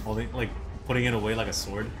 Holding, like, putting it away like a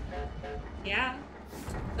sword. Yeah.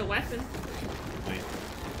 The weapon. Wait.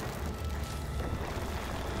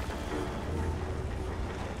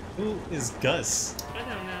 Who is Gus? I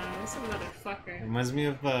don't know. Some motherfucker. Reminds me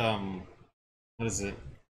of, what is it?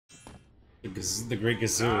 The Great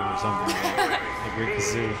Gazoo or something. The Great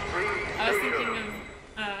Gazoo. I was thinking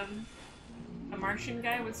of, a Martian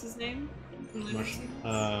guy. What's his name? From Looney Tunes?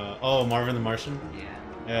 Oh, Marvin the Martian? Yeah.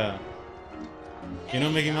 Yeah. You know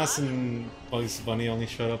Mickey Mouse and Bugs Bunny only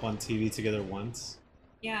showed up on TV together once?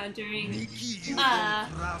 Yeah, during, Who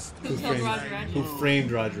Who Killed Roger Rabbit? Who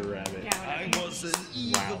framed Roger Rabbit? Yeah, whatever. was an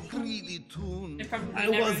evil, Wow. greedy toon. They probably I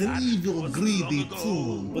never- was an evil, greedy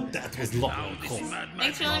toon, but that was long ago.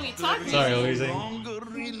 Thanks for letting me talk. Sorry, what were you saying? Longer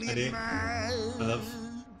really I do. matters. I love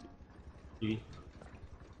you.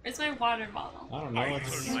 Where's my water bottle? I don't know,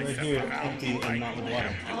 it's right here, empty and not with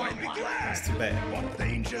water. I want water. That's too bad. What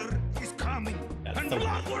danger is coming? That's And the-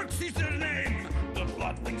 Bloodworks is their name. The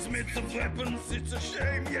Bloodlingsmiths of weapons. It's a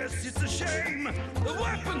shame, yes, it's a shame. The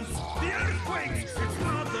weapons, the earthquakes. It's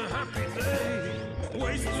not a happy day.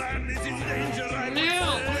 Wasteland is in danger, I would No.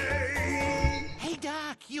 say. Hey,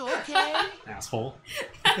 Doc, you okay? Asshole.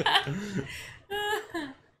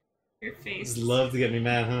 Your face. Just love to get me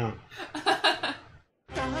mad, huh?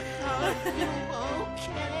 Doc, are you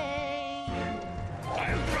okay?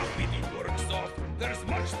 I'll drop the works off. There's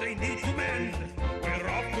much they need to mend. We're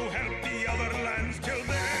off to help the other lands till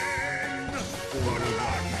then. Good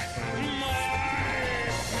luck, my friend.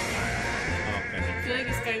 I feel like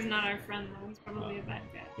this guy's not our friend though. He's probably a bad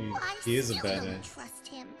guy. He is a still bad don't guy. trust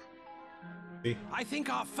him. I think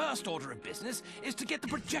our first order of business is to get the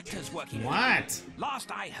projectors working. What?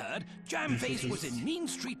 Last I heard, Jamface was in Mean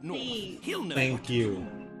Street North. He'll know. Thank you.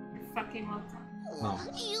 You're fucking welcome. No.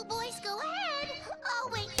 You boys go ahead.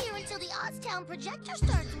 I'll wait here until the Oztown projector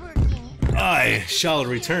starts working. I shall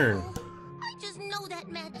return. I just know that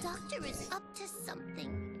mad doctor is up to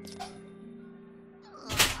something.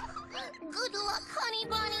 Good luck, honey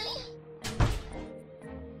bunny.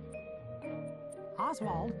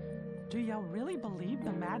 Oswald, do you really believe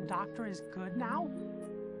the Mad Doctor is good now?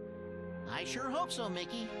 I sure hope so,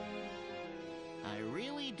 Mickey. I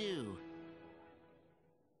really do.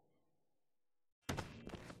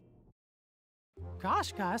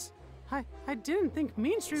 Gosh, Gus, I didn't think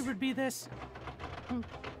Mean Street would be this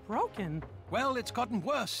broken. Well, it's gotten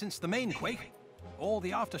worse since the main quake. All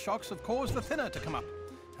the aftershocks have caused the thinner to come up,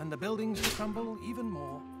 and the buildings to crumble even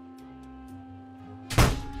more.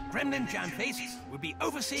 Gremlin Jamface will be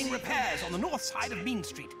overseeing repairs on the north side of Mean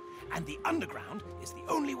Street, and the underground is the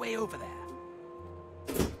only way over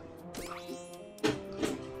there.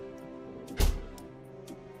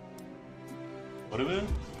 What of it?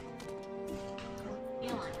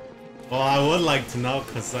 Well, I would like to know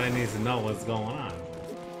because I need to know what's going on.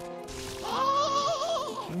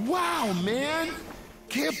 Wow, man!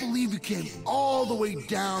 Can't believe you came all the way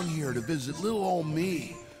down here to visit little old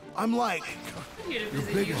me. I'm like I'm here to your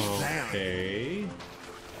visit biggest you. fan. Okay.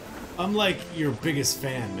 I'm like your biggest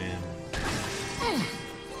fan, man.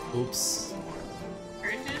 Oops.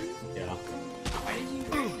 Hurt him? Yeah.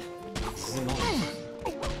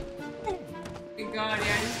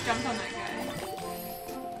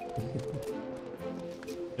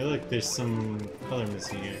 feel like there's some color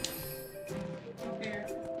missing here. Here?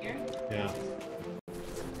 Here? Yeah.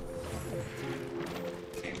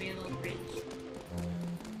 Give me a little bridge.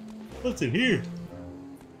 What's in here?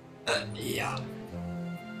 Yeah.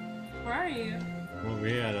 Where are you? I'm over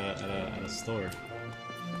here at a store.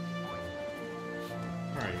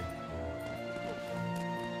 Where are you?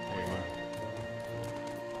 There you are.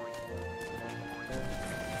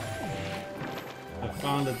 I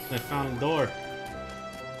found a door.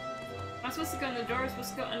 I'm not supposed to go in the door, I'm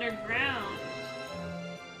supposed to go underground.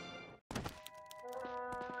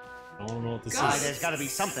 I don't know what this God, is. There's gotta be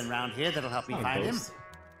something around here that'll help me Not a find him. ghost.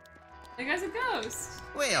 That guy's a ghost.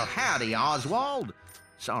 Well, howdy, Oswald.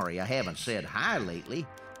 Sorry I haven't said hi lately.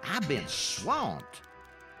 I've been swamped.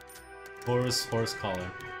 Horse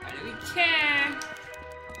collar. Why do we care?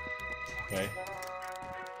 Okay.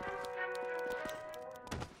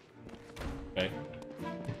 Okay.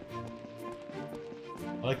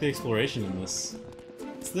 I like the exploration in this.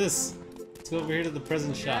 What's this? Let's go over here to the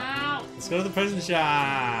present shop. No. Let's go to the present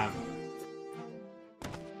shop.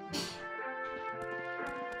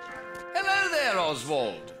 Hello there,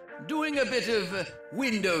 Oswald. Doing a bit of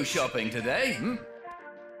window shopping today, hmm?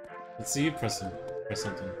 Let's see you press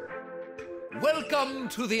something. Welcome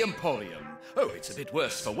to the Emporium. Oh, it's a bit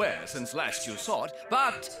worse for wear since last you saw it,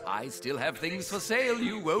 but I still have things for sale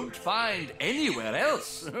you won't find anywhere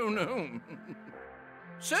else. Oh, no.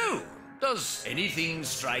 So, does anything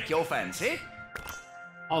strike your fancy?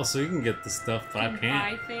 Oh, so you can get the stuff, but I Can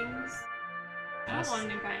can't. buy things. I don't want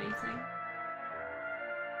to buy anything.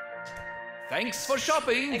 Thanks for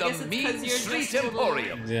shopping I guess the it's Mean 'cause you're Street just a little-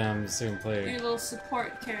 Emporium. Yeah, I'm the second Your player. little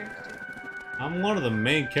support character. I'm one of the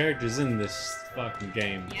main characters in this fucking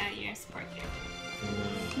game. Yeah, you're a support character.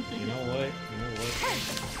 You know what? You know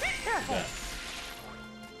what? Be careful. That.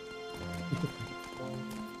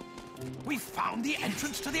 We found the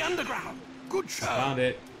entrance to the underground. Good show. Found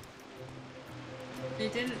it. You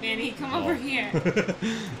didn't, Manny. Come Oh. over here.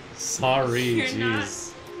 Sorry, You're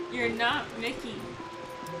jeez. You're not Mickey.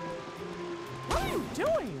 What are you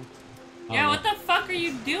doing? Yeah, what the fuck are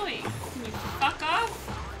you doing? Can you fuck off?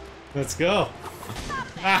 Let's go.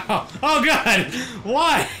 Ow! Oh god!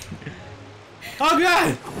 Why? Oh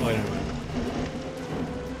god! Oh, wait, never mind.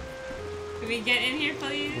 Can we get in here,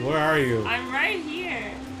 please? Where are you? I'm right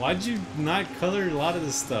here. Why'd you not color a lot of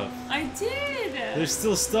this stuff? I did. There's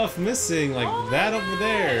still stuff missing, like Oh my that over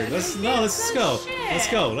there. God, Let's you no, get let's some go. shit. Let's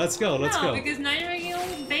go. Let's go. Let's no, go. because now you're making a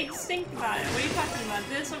little big stink about it. What are you talking about?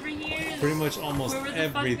 This over here? Pretty much almost Wherever the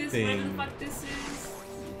everything. fuck this is.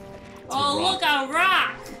 a Oh, rock. look, a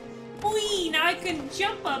rock! Whee! Now I can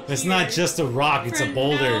jump up It's here not just a rock, it's for a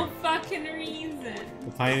boulder. no fucking reason.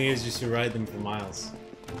 The pioneers used to ride them for miles.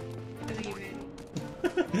 Believe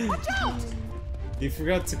it. Watch out! You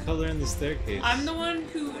forgot to color in the staircase. I'm the one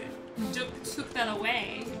who took that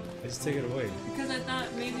away. I just take it away. Because I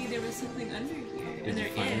thought maybe there was something under here. Did And you there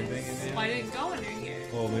find anything in is. there? Why did it go under here?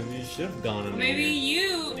 Well, maybe you should have gone in Maybe here.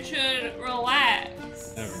 you should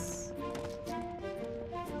relax. Never.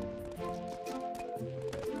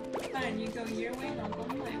 Fine, you go your way and I'll go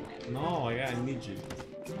my way. No, I need you.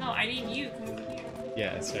 No, I need you. Come over here.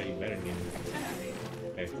 Yeah, that's right. You better need me.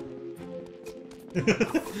 Okay.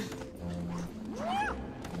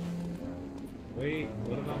 Wait,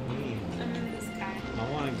 what about me? I'm in this car.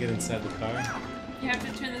 I want to get inside the car. You have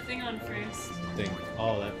to turn the thing on first. Thing.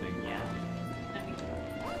 Oh, that thing. Yeah. Let me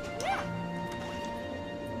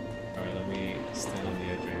Alright, let me stand on the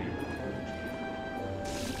edge right here.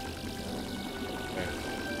 Okay.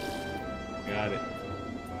 Got it.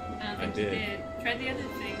 I don't I think you did. did. Try the other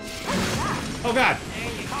thing. Oh god! There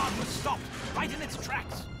you The go. car was stopped right in its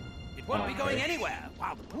tracks. It won't be Oh, going okay. anywhere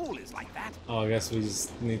while the pool is like that. Oh, I guess we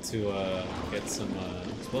just need to get some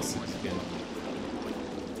explosives again.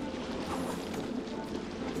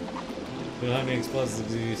 We don't have any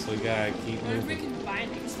explosives, so we gotta keep What if we moving. can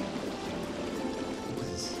find explosives?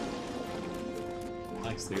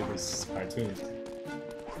 Nice, dude. This is a cartoon.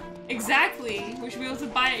 Exactly. We should be able to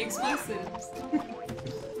buy explosives.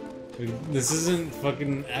 This isn't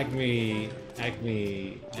fucking Acme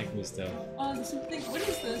stuff. Oh, there's something. What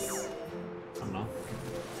is this? I don't know.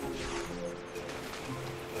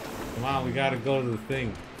 Come on, we gotta go to the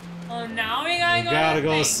thing. Oh, now we gotta We go. gotta to the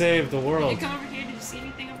go thing. save the Did world. you come over here? Did you see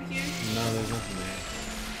anything over here? No, there's nothing there.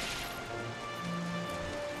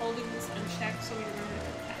 Holding this unchecked so we remember to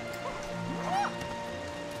attack.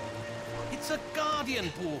 It's a guardian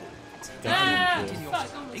pool. Ah, Definitely cool.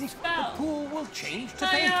 fuck, almost Things, the fell. pool will change to Ah,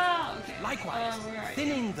 paint. yeah. Okay. Likewise, Where are you?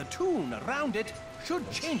 thinning the tune around it should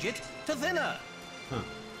change it to thinner. Huh.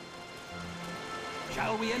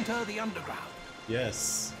 Shall we enter the underground?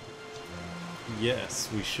 Yes. Yes,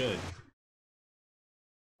 we should.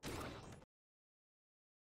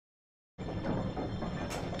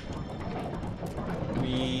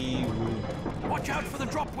 Watch out for the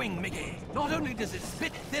drop wing, Mickey. Not only does it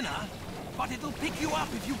spit thinner, but it'll pick you up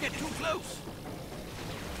if you get too close.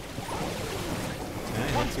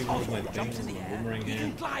 Once Oswald jumps in the air, he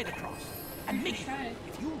can glide across. And Mickey,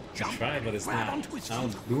 if you jump, but it's grab not. onto his I don't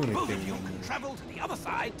feet, do anything. both of you can travel to the other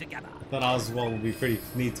side together. I thought Oswald would be pretty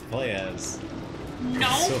neat to play as. No.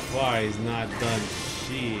 So far, he's not done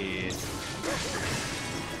shit.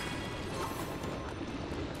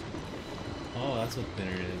 Oh, that's what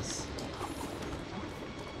thinner is.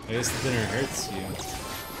 I guess thinner hurts you.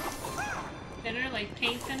 Thinner, like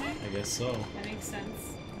paint thinner? I guess so. That makes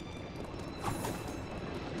sense.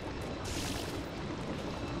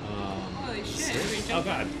 Holy shit, are we jumping? Oh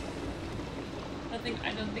god.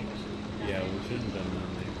 I don't think we should do that. Yeah, we shouldn't have done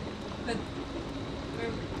that. But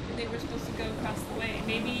I think we're supposed to go across the way.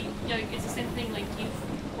 Maybe like it's the same thing, like you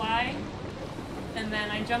fly, and then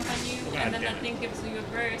I jump on you, and then that thing gives you a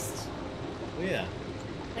burst. Oh yeah.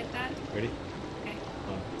 Like that? Ready? Okay.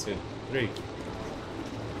 1, 2, 3.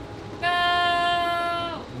 Go!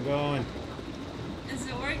 I'm going. Is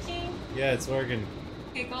it working? Yeah, it's working.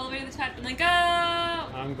 Okay, go all the way to the top and then go!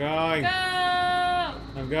 I'm going. Go!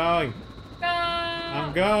 I'm going. Go!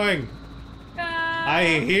 I'm going. Go!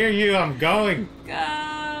 I hear you. I'm going.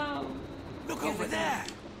 Go! Look over there.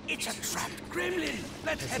 It's a trapped gremlin.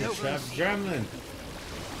 Let's head over and Trapped see. gremlin.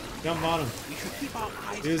 Jump on him. We should keep our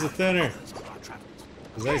eyes Use a out for thinner. others on our travels.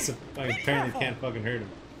 Because I apparently can't fucking hurt him.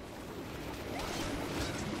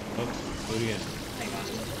 Oh, do it again.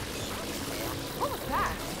 What was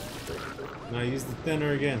that? Now use the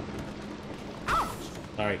thinner again.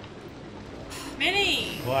 Sorry.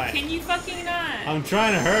 Minnie! What? Can you fucking not? I'm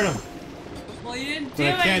trying to hurt him, Well, you didn't do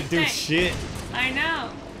but I can't do anything. shit. I know.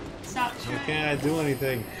 Stop Why trying. can't I do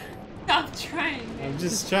anything? Stop trying. I'm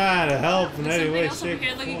just trying to help in There's any something way, else over shape,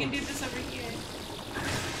 here. or Look, you can form. do this over here.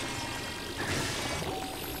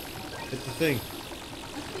 Hit the thing.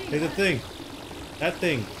 Hit the thing. That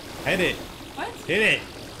thing. Hit it. What? Hit it.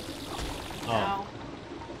 Oh, Ow.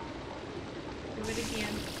 Do it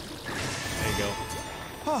again. there you go.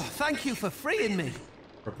 Oh, thank you for freeing me.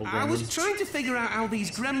 Purple I was gremlin. trying to figure out how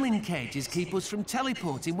these gremlin cages keep us from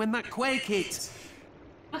teleporting when that quake hit.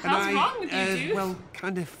 What the And hell's wrong with you, dude? well,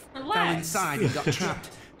 kind of fell Relax. inside and got trapped.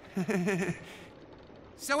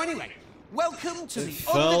 So anyway, welcome to It the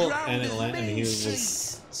fell underground and it of landed, and Main he Street.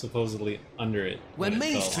 was supposedly under it. When it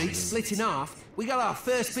Main fell. Street split in half, we got our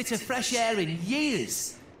first bit of fresh air in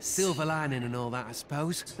years. Silver lining and all that, I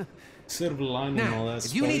suppose. Silver lining and all Now, that.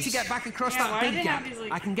 if you need to suppose. get back across Yeah, that why do big they have gap, these,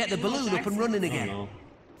 like, I can get the little balloon up and accents? running I again. don't know.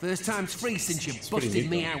 First time's free since you pretty busted neat,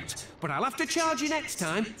 me though. out. But I'll have to charge you next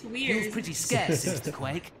time. It's weird. Feels pretty scarce since the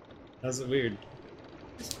quake. That's weird.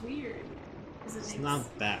 It's weird. It's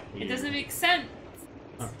not that weird. It doesn't make sense.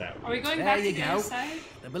 Not that weird. Are we going There back you to the go. other side?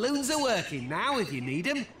 The balloons are working now if you need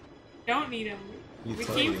them. Don't need them. You We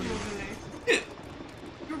totally came from need over there.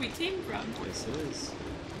 Where we came from. Yes, it is.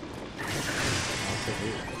 Also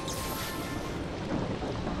weird.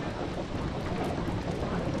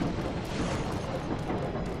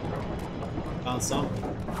 Found some.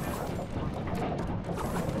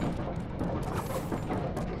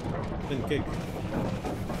 Spin kick.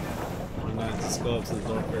 Why not just go up to the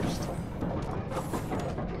door first?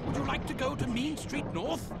 Would you like to go to Mean Street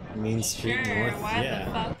North? Mean Street Sure, North? why Yeah.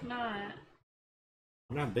 the fuck not? I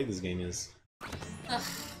wonder how big this game is. Ugh,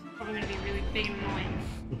 probably gonna be really big and annoying.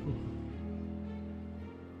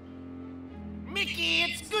 Mickey,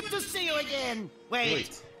 it's good to see you again.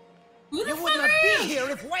 Wait. Who the You would fuck not are be you? here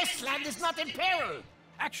if Wasteland is not in peril.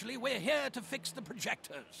 Actually, we're here to fix the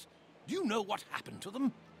projectors. Do you know what happened to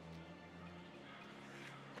them?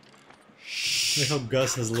 Look how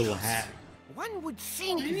Gus has a little hat. One would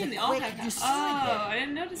think What do you mean the they all quake have that? destroyed Oh, them. I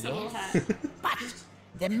didn't notice the little Yes. hat. But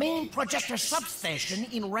the main projector substation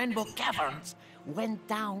in Rainbow Caverns went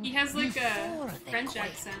down He has like before a the French quake.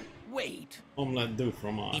 accent. Wait. Omelette du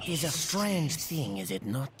fromage. It is a strange thing, is it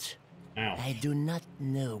not? Ow. I do not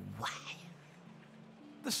know why.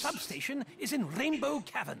 The substation is in Rainbow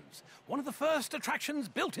Caverns, one of the first attractions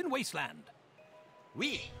built in Wasteland.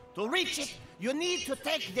 To reach it, you need to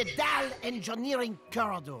take the Dal engineering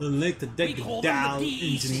corridor. The lake to We deck call the them Dow the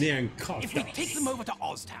DEC. engineering If we corridor. take them over to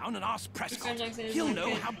Oztown and ask Prescott, French accent is he'll not know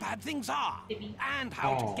good. how bad things are Maybe. and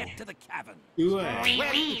how Oh. to get to the cavern. Ooh, Well,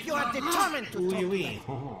 if you are determined to Ooh, talk wee.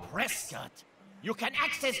 to Prescott, you can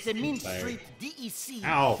access the Main Sorry. Street DEC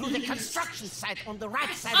Ow. through the construction site on the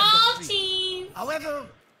right side Oh, of the street. team! However,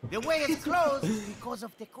 The way is closed because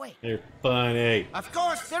of the quake. You're funny. Of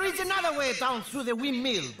course, there is another way down through the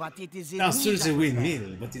windmill, but it is in Down through the need of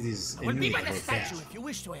windmill, but it is repair. Will be by the repair. statue if you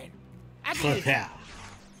wish to enter. Repair.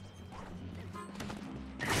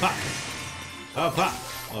 Pop. Oh, pop.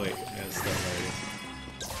 Oh wait, I gotta start already.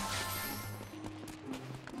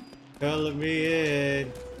 Color me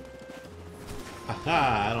in.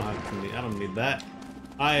 Haha, I don't need that.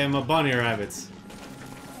 I am a bunny rabbit.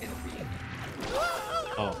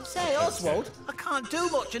 Oh. Say, Oswald, I can't do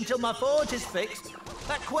much until my forge is fixed.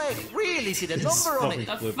 That quake really did a number on it.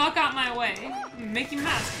 The fuck out my way. Mickey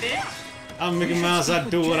Mouse, bitch. I'm Mickey Mouse, I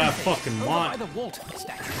do what I fucking want. By the Walt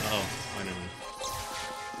statue. Oh, I know.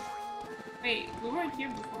 Wait, we weren't here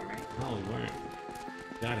before, right? No, we weren't.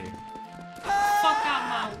 Got here. Fuck out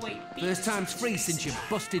my way, bitch. First time's free since you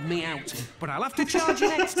busted me out. But I'll have to charge you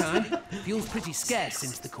next time. Fuel's pretty scarce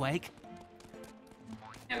since the quake.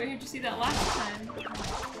 Yeah, we heard you see that last time.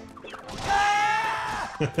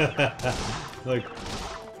 Look.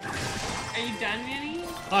 Are you done, Manny?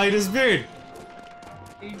 Oh, he disappeared.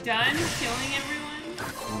 Are you done killing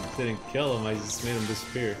everyone? I didn't kill him, I just made him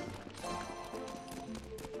disappear.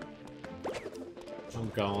 I'm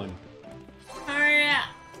going. Hurry up.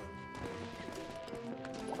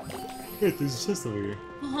 Wait, there's a chest over here.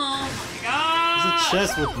 Oh my god. There's a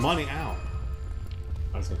chest with money. Ow.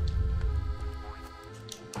 That's okay.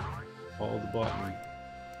 Hold the button.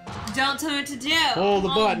 Don't tell me what to do. Hold the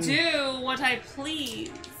button. I'll do what I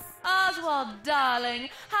please. Oswald, darling,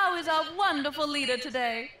 how is our wonderful leader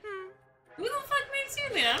today? Who the fuck makes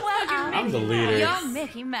you leader? I'm the leader. You're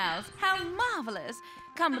Mickey Mouse. How marvelous.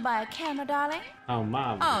 Come to buy a camera, darling? Oh,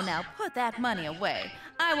 Mom. Oh, now put that money away.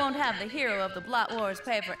 I won't have the hero of the Blot Wars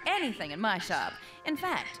pay for anything in my shop. In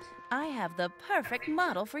fact, I have the perfect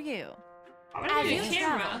model for you. As you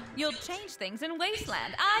travel, you'll change things in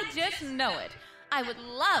Wasteland. I just know it. I would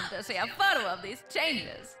love to see a photo of these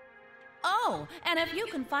changes. Oh, and if you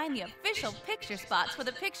can find the official picture spots for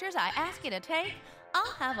the pictures I ask you to take,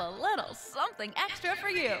 I'll have a little something extra for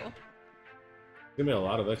you. There's gonna be a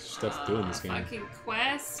lot of extra stuff to do in this game. Fucking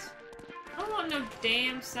quest. I don't want no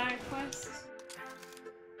damn side quests.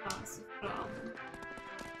 Oh, it's a problem.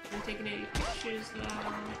 I'm taking any pictures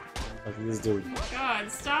now. Look at this dude. Oh my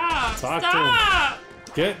god, stop! Talk stop!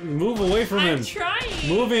 to him. Move away from him. I'm trying!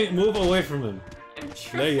 Move away from him. I'm There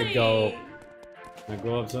trying! you go. Now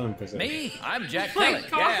go up to him for a second. Me? I'm Jack Oh my Kelly.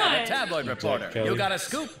 God. Yeah, the tabloid reporter. Kelly. You got a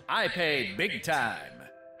scoop? I paid big time.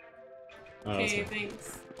 Oh, that's Okay, good.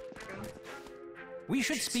 thanks. We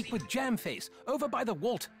should speak with Jamface over by the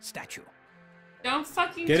Walt statue. Don't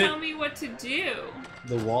fucking Get it? tell me what to do.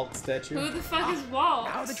 The Walt statue? Who the fuck is Walt?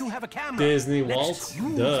 Now that you have a camera, Disney let's Walt?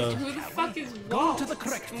 use Duh. it. Who the fuck is Go Walt? to the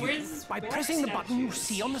correct view Where's this by Walt pressing the button you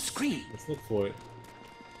statue? see on the screen. Let's look for it.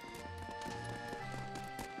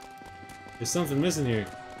 There's something missing here.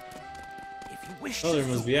 If you wish Color to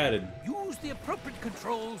must zoom, be added. use the appropriate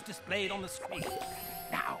controls displayed on the screen.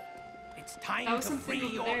 Now, it's time That was to something free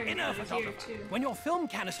over your there, inner over here, photographer. too. When your film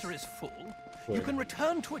canister is full, you Where? can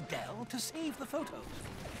return to Adele to save the photos.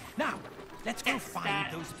 Now, let's go find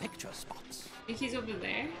that. those picture spots. Think he's over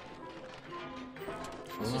there?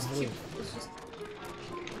 Let's Well, just how keep. do- Let's just.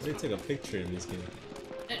 They take a picture in this game.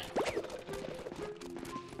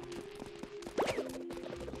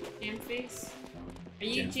 Jam face? Are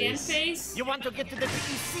you Jam jam face. face? You want to get to the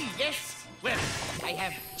PEC, yes? Well, I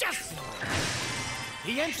have just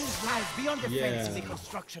the entrance lies beyond the fence in the Yeah.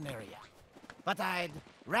 construction area. But I'd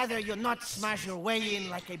rather you not smash your way in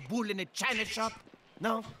like a bull in a china shop.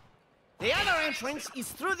 No. The other entrance is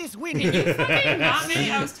through this window. You fucking got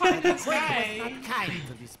me. I was talking to this Quake guy. was not kind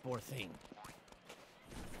to this poor thing.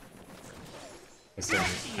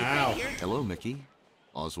 Ow. Hello, Mickey.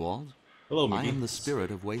 Oswald. Hello, I Mickey. am the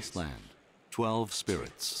spirit of Wasteland. 12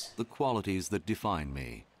 spirits, the qualities that define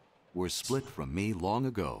me, were split from me long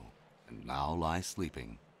ago, and now lie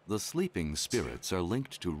sleeping. The sleeping spirits are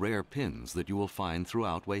linked to rare pins that you will find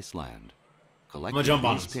throughout Wasteland. Collecting jump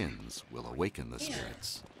on these him. pins will awaken the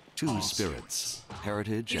spirits. Two spirits,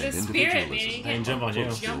 heritage He's and a spirit, man. individualism. You And jump on you.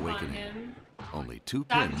 Close to Jump on awakening. him. Only 2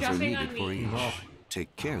 Stop pins are jumping needed on for me. each. No.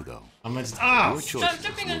 Take care, though. I'm just Your Stop choices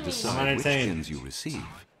jumping will on me. I'm decide which entertained. pins you receive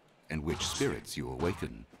and which spirits you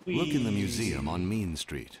awaken. Look in the museum on Mean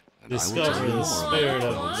Street, and I will Discover tell you the more spirit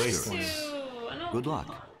about of those Wasteland. spirits. Good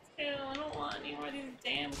luck. I don't want any more of these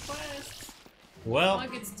damn quests. Well,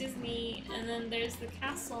 Look, it's Disney, and then there's the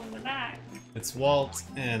castle in the back. it's Walt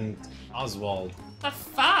and Oswald. The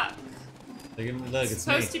fuck? Look, It's it's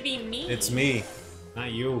supposed me. to be me. It's me,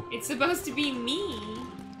 not you. It's supposed to be me.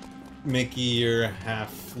 Mickey, your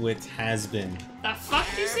half-wit has-been. The fuck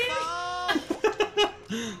you say?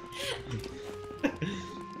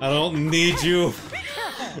 I don't need you.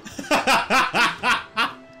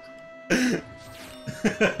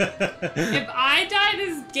 If I die,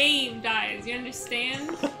 this game dies. You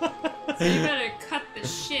understand? So you better cut the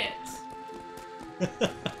shit.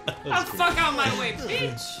 Oh, fuck out my way,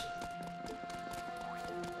 bitch!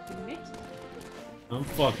 I'm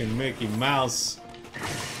fucking Mickey Mouse.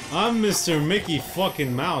 I'm Mr. Mickey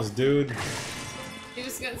fucking Mouse, dude.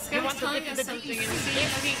 This guy was telling us something and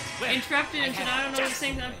he fucking interrupted him, and I don't know what I'm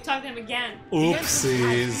saying, so I'm talking to him again.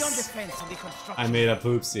 Oopsies. I made up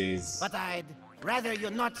oopsies. But I'd rather you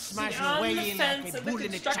not smash your way in like a bull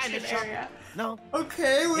in a china shop. No.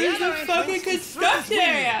 Okay, where's the fucking construction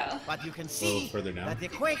area? But you can see that the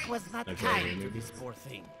quake was not kind to this poor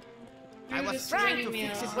thing. I was trying to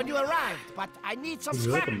fix it when you arrived, but I need some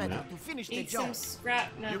scrap metal to finish the job. Some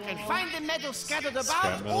scrap metal. You can find the metal scattered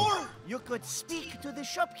about, or you could speak to the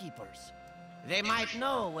shopkeepers. They might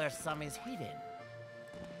know where some is hidden.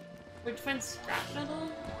 Where'd you find scrap metal?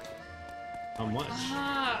 How much?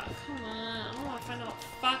 Ah, come on. I want to find out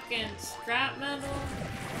fucking scrap metal.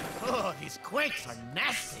 Oh, these quakes are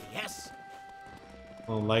nasty, yes? I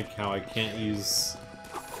don't like how I can't use...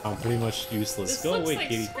 I'm pretty much useless. This Go looks away, like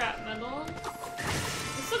kitty. Scrap metal.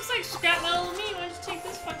 This looks like scrap metal to me. Why don't you take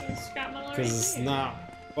this fucking scrap metal right Because it's here? not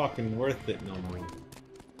fucking worth it no more.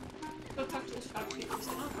 Go talk to the shopkeepers.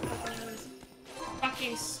 I don't know what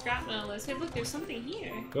fucking scrap metal is. Hey, look, there's something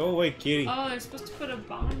here. Go away, kitty. Oh, they're supposed to put a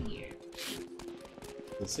bomb here.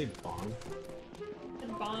 Let's say bomb. The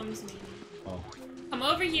bombs, man. Oh. Come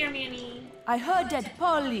over here, Manny. I heard that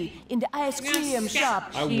Polly in the ice cream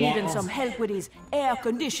shop needing some help with his air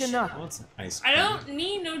conditioner. I don't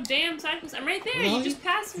need no damn side quest. I'm right there. Well, you just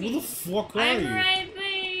passed me. Who the fuck are I'm you? right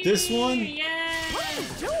there. This one? Yeah. What are you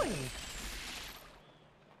doing?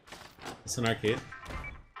 It's an arcade.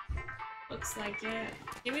 Looks like it.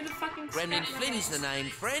 Give me the fucking Gremlin scrap Flynn's the name,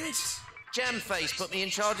 friends. Jamface put me in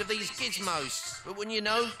charge of these gizmos. But wouldn't you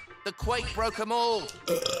know, the quake broke them all.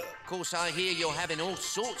 Of course, I hear you're having all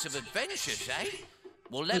sorts of adventures, eh?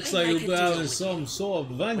 Well, let Looks me like make you're a deal having with some sort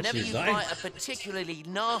of Whenever adventures, you eh? fight a particularly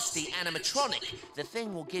nasty animatronic, the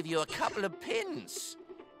thing will give you a couple of pins.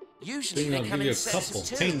 Usually Thing they will come give you in a couple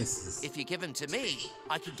sets of 2. penises. If you give them to me,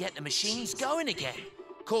 I can get the machines going again.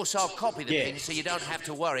 Of course, I'll copy the things so you don't have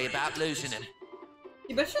to worry about losing them.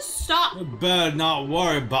 You better just stop. You better not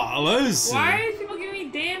worry about losing. Why are people giving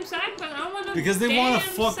me damn side quests? I don't want no Because they want to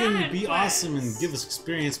damn fucking side be quests. awesome and give us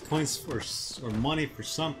experience points for or money for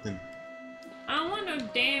something. I don't want no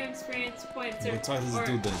damn experience points. Let's talk to this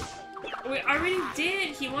dude then. We already did.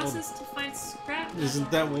 He wants us to find scrap metal.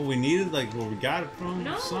 Isn't that what we needed? Like where we got it from?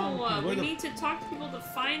 No, Where we the need to talk to people to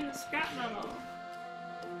find the scrap metal.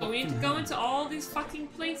 But we need to go into all these fucking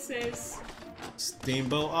places.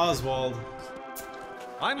 Steamboat Oswald.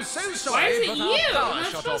 I'm so Why sorry, is it but you? our power Not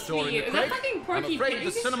shut supposed off to be during you. the Is that quake. fucking I'm Porky afraid Pig?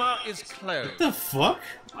 the cinema is closed. What the fuck?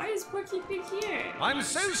 Why is Porky Pig here? I'm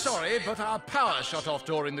so sorry, but our power shut off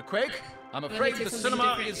during the quake. I'm Let me afraid do the something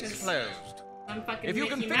cinema different, is 'cause closed. I'm fucking If you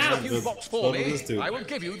can Mickey fix the Mouse. fuse box for What me, does this do? I will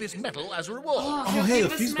give you this metal as a reward. Oh, hey, give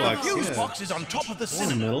the us fuse box, metal. The fuse yeah. box is on top of the I want a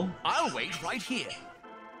cinema. medal. I'll wait right here.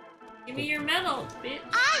 Give me your medal, bitch.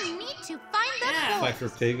 I need to find the Yeah. Fight for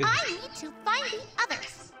Pig. I need to find the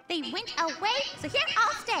others. They went away, so here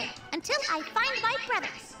I'll stay until I find my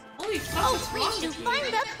brothers. Holy fuck, Oh, what's please wrong do with you? find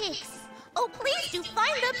the pigs. Oh, please do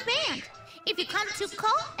find the band. If you come to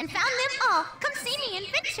call and found them all, come see me in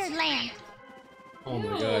Adventureland. Oh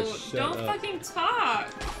my Ew, god, shut don't up. fucking talk.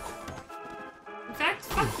 In fact,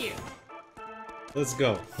 fuck you. Let's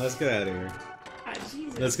go. Let's get out of here. Ah,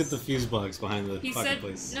 Jesus. Let's get the fuse box behind the He fucking said,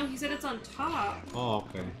 place. no, he said it's on top. Oh,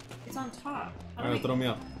 okay. It's on top. How do Alright, we- throw me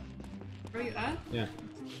up. Throw you up? Yeah.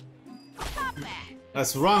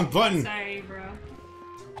 That's the wrong button! Sorry, bro.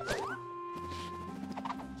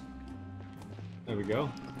 There we go.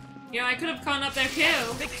 You know, I could have gone up there too.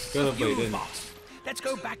 Fix Good, the but he fuse didn't. box. Let's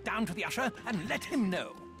go back down to the usher and let him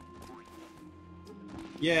know.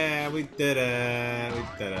 Yeah, we did it. We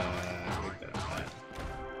did it. We did it.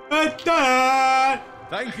 We did it!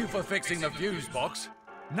 Thank you for fixing the fuse box.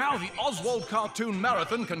 Now the Oswald Cartoon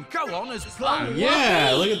Marathon can go on as planned.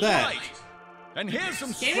 Yeah, look at that. Right. And here's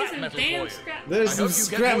some Give me scrap some metal damn for you. scrap. There's I some hope you get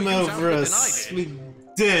scrap more metal use out for of it us. than I We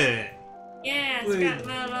did it. Yeah, We scrap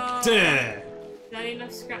metal. did it. Is that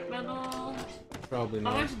enough scrap metal? Probably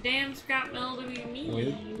How not. much damn scrap metal do we need? We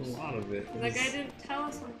need a lot of it. That guy didn't tell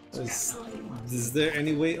us how much Is, scrap metal he wants. is there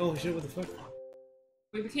any way? Oh shit! What the fuck?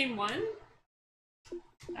 We became one?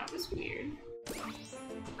 That was weird.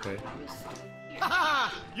 Okay.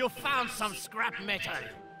 Haha! You found some scrap metal.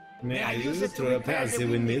 May I use use it it to to repair repair the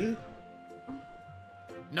the windmill? windmill?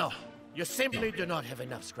 No, You simply do not have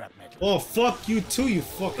enough scrap metal. Oh, fuck you too, you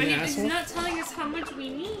fucking But asshole. he's not telling us how much we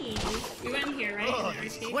need. We went here, right? Oh,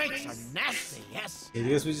 these quakes are nasty, yes. I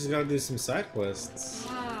guess we just gotta do some side quests.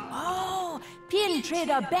 Oh, pin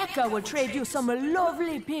trader Becca will trade you some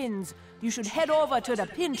lovely pins. You should head over to the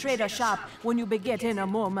pin trader shop when you get in a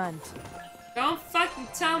moment. Don't fucking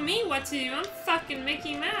tell me what to do. I'm fucking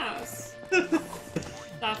Mickey Mouse. The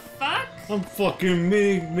fuck? I'm fucking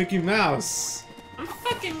Mickey Mouse. I'm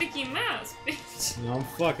fucking Mickey Mouse, bitch. No, I'm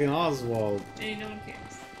fucking Oswald. Hey, no one cares.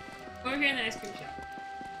 Over here in the ice cream shop.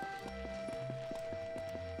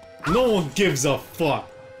 No one gives a fuck.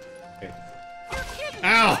 Okay.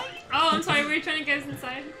 Ow! Oh, I'm sorry. Were you trying to get us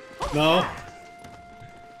inside? No.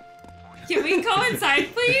 Can we go inside,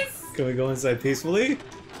 please? Can we go inside peacefully?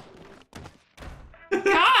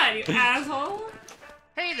 God, you asshole.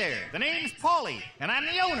 Hey there, the name's Paulie, and I'm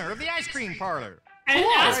the owner of the ice cream parlor. I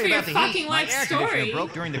didn't ask for Sorry your about the fucking heat. My life air story. conditioner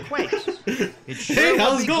broke during the quakes. It sure Hey, would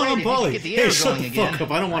how's be it going? great I'm if you could Paulie. get the Hey, air shut going the again. fuck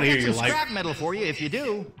up. I don't want to hear your I've got some life. scrap metal for you if you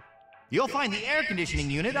do. You'll find the air conditioning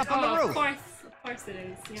unit up on the roof. Of course it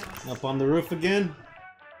is, yeah. Up on the roof again?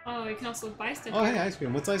 Oh, you can also buy stuff. Oh, hey, ice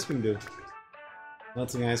cream. What's ice cream do?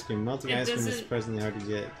 Melting ice cream. Melting It ice cream is doesn't- surprisingly hard to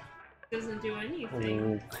get. Doesn't do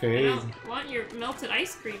anything. Okay. I don't want your melted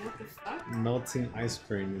ice cream. What the fuck? Melting ice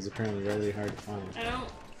cream is apparently really hard to find. I don't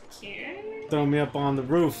care. Throw me up on the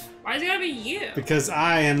roof. Why is it gotta be you? Because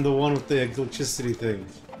I am the one with the electricity thing.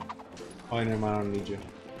 Oh, never mind, I don't need you.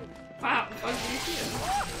 Wow, fuck you too.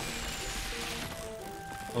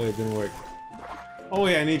 Oh, it didn't work. Oh,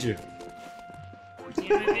 wait, I need you.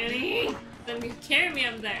 Damn it, Manny. Then you carry me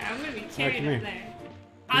up there. I'm gonna be carried come up here. there.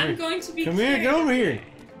 Come I'm here. going to be Come here, carried get up over there. here.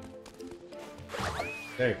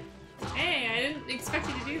 There. Hey, I didn't expect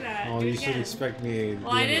you to do that. Oh, Do it you should again. expect me.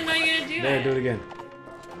 Well, I didn't know you were gonna do There, that. do it again.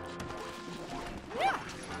 What?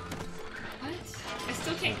 I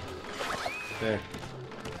still can't. There.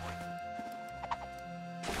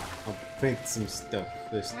 I'll paint some stuff.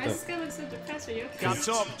 There's Why does this stuff. guy look so depressed? Are you okay? Can't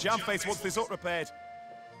talk. Jamface wants this hut repaired.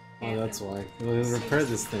 Oh, that's why. We'll repair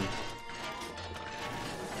this thing.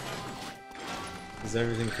 Is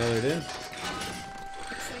everything colored in?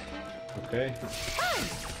 Okay. Hey,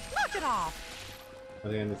 knock it off. I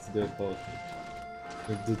think I need to do it both.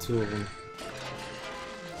 Let's do two of them.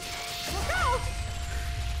 Look out. I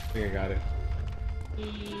think I got it.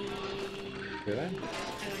 Did I? I don't know.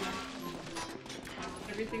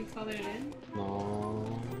 Everything colored in?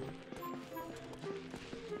 No.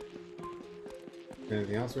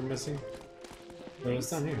 Anything else we're missing? What was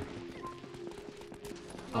down here?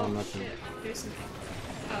 Oh, nothing. Shit. There's something.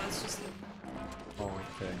 Oh, it's just. Oh,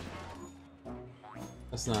 okay.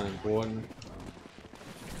 That's not important.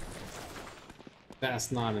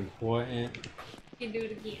 That's not important. You can do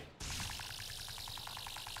it again.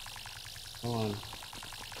 Come on.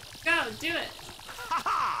 Go, do it.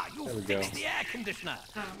 Ha! You There we go. fixed the air conditioner.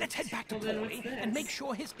 Oh. Let's head back to Well, then what's Paulie this? and make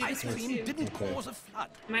sure his Do ice this one cream too. didn't Okay. cause a flood.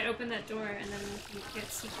 Might open that door and then we can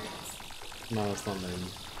get secrets. No, it's not letting me.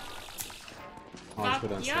 Oh, let's go Fuck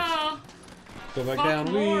downstairs. y'all. Go back Fuck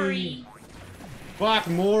down. Maury. Wee. Fuck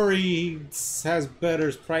Maury has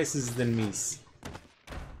better prices than me.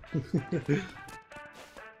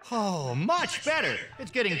 Oh, much better.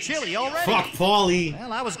 It's getting chilly already. Fuck Paulie.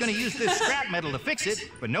 Well, I was going to use this scrap metal to fix it,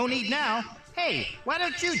 but no need now. Hey, why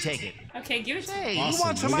don't you take it? Okay, give us some. Hey, Awesome. you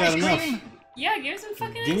want some We got ice enough. cream? Yeah, give us some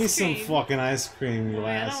fucking Give me ice some cream. fucking ice cream, you Oh,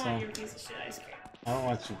 wait, I don't asshole. want your piece of shit ice cream. I don't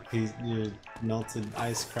want your melted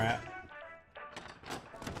ice crap.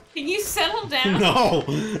 Can you settle down? No!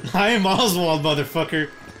 I am Oswald, motherfucker.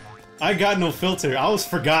 I got no filter. I was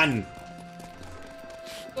forgotten.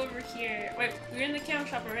 Go over here. Wait, we're in the camera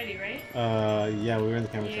shop already, right? Yeah, we were in the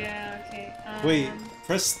camera shop. Yeah, okay. Wait,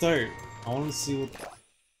 press start. I want to see what...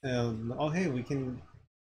 oh, hey, we can...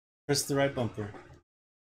 Press the right bumper.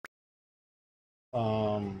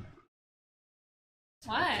 What?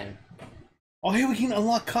 Okay. Oh, hey, we can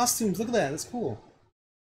unlock costumes. Look at that. That's cool.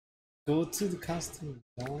 Go to the costume.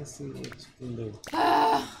 I want to see what you can do.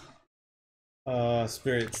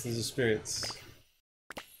 Spirits. Those are spirits.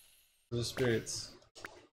 Those are spirits.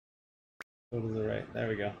 Go to the right. There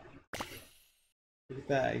we go. Look at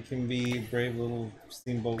that. It can be brave little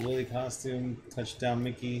Steamboat Willie costume, Touchdown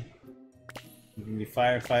Mickey. You can be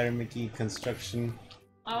Firefighter Mickey, Construction.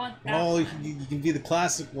 I want that. Oh, you can be the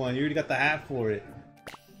classic one. You already got the hat for it.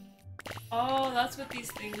 Oh, that's what these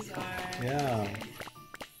things are. Yeah.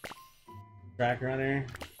 Track Runner,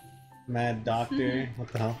 Mad Doctor. What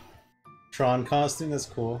the hell? Tron costume. That's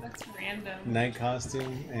cool. That's random. Night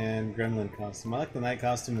costume and Gremlin costume. I like the night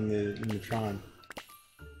costume in the Tron.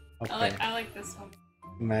 Okay. I like this one.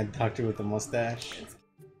 Mad Doctor with the mustache.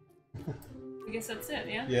 We I guess that's it,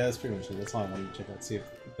 yeah? Yeah, that's pretty much it. That's all I wanted to check out. See if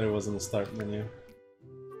there wasn't a start menu.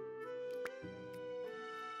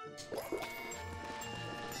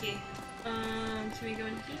 Okay. Can we go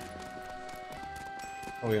in here?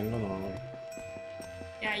 Oh, yeah, I'm going the wrong way.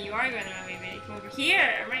 Yeah, you are going the wrong way, baby. Come over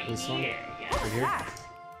here, right This here. one? Yeah. Right here?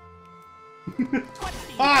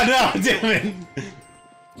 Ah, no, damn it!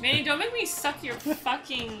 Manny, don't make me suck your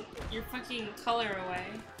fucking color away.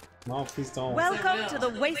 No, please don't. Welcome to the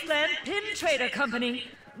Wasteland Pin Trader Company.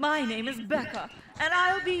 My name is Becca, and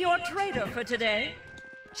I'll be your trader for today.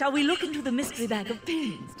 Shall we look into the mystery bag of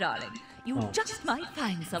pins, darling? You just might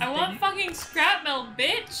find something. I want fucking scrap metal,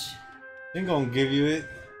 bitch! Ain't gonna give you it.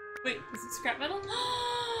 Wait, is it scrap metal?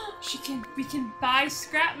 We can buy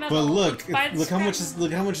scrap metal. But look, Buy how much it's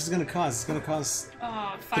gonna cost. It's gonna cost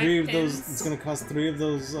 5 3 of pins. those. It's gonna cost 3 of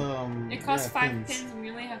those. It costs 5 pins. pins, and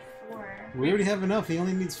we only have 4. We already have enough. He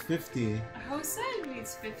only needs 50. Who said he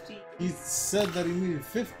needs 50? He said that he needed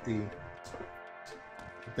 50. I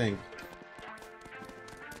think.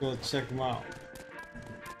 Go check him out.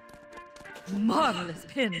 Marvelous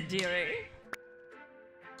pin, dearie.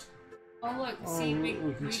 Oh look, Oh, see, we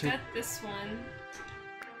check. got this one.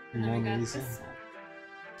 And then we Mona got Lisa. this one.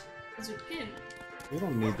 Those are pins. We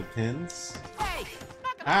don't need the pins. Hey,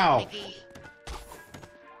 Ow!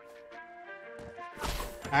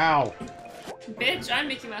 Ow! Bitch, I'm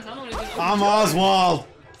Mickey Mouse. I don't want to go. I'm Oswald!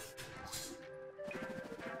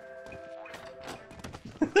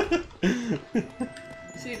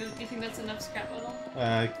 So you think that's enough scrap metal?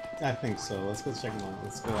 I think so. Let's go check him out.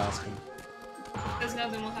 Let's go ask him. Because now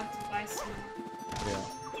then we'll have to buy some. Yeah.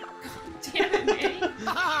 Damn it, Manny.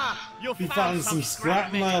 You He found some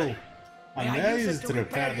scrap metal. And now use used it to to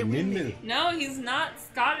repair repair the the windmill. No, he's not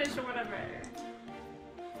Scottish or whatever.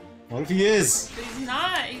 What if he is? But he's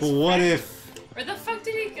not. He's Well, what French. if? Where the fuck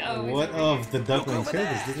did he go? He's What over of here. the Ducklings? Here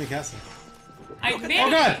it is, Disney Castle. I Oh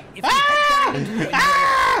Manny. god! Ah!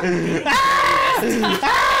 Ah! Ah!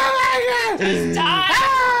 Just die!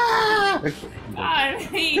 Ah! God,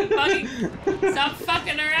 hey, fucking stop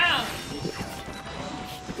fucking around.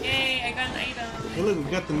 Yay, I got an item. Hey look, we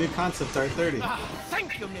got the new concept art 30.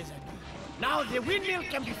 Thank you, Lizard. Now the windmill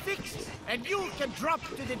can be fixed, and you can drop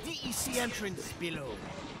to the DEC entrance below.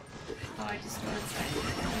 Oh, I just went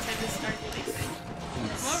inside this dark place.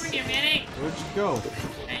 Come over here, Manny. Where'd you go?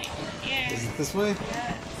 Right here. Is it this way?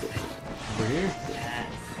 Yes. Over here? Yes.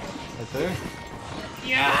 Right there?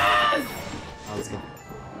 Yes! Oh, let's go.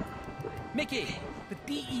 Mickey, the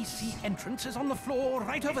DEC entrance is on the floor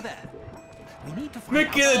right over there. We need to find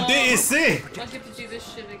Mickey, out- the DEC! I'll get to do this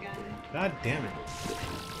shit again. God damn it.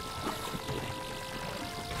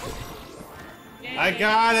 Yay. I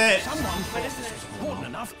got it! Someone What is thought it? this was important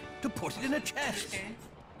enough to put it in a chest. Okay.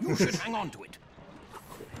 You should hang on to it.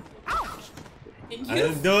 And I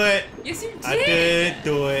didn't do it! Yes, you did! I did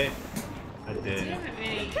do it! I did. Damn it,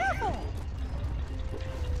 Manny. Careful!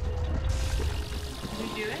 Did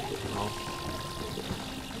you do it? No.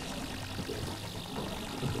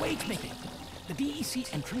 Wait, Mickey. The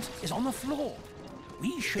DEC entrance is on the floor.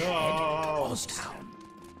 We should head Oh. to Oztown.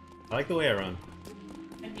 I like the way I run.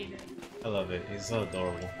 I hate it. I love it. He's so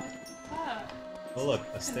adorable. Ah, Oh look,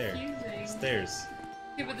 a stair. confusing. Stairs.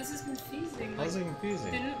 Okay, but this is confusing. How's it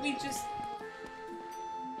confusing? Didn't we just...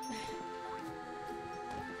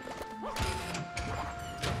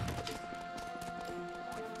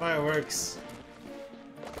 Fireworks.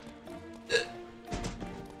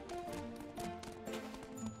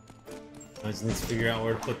 I just need to figure out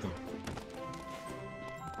where to put them.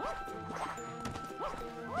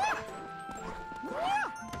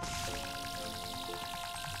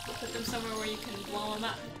 Put them somewhere where you can blow them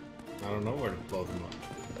up. I don't know where to blow them up.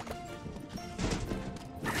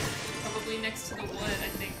 Probably next to the wood, I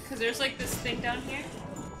think. Because there's like this thing down here.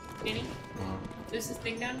 Manny? There's this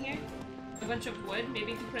thing down here. A bunch of wood.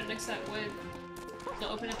 Maybe you can put it next to that wood.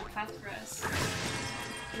 It'll open up a path for us.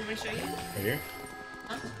 You want me to show you? Right here?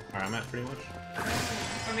 Huh? Where I'm at, pretty much.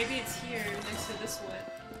 Or maybe it's here, next to this wood.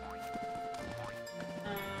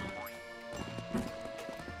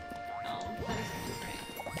 Oh, that isn't right.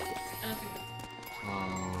 I don't think that's... I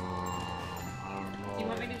don't know. Do you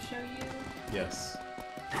want me to show you? Yes.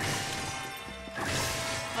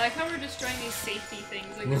 I like how we're destroying these safety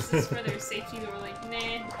things. Like, this is for their safety, but we're like,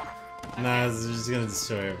 nah. Nah, it's just gonna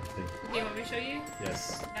destroy everything. Okay, you want me to show you?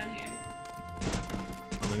 Yes. Down here.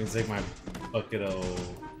 Let me take my bucket of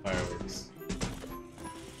fireworks.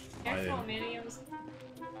 Careful, Manny. I was...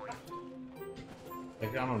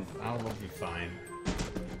 Like, I don't know if you're fine.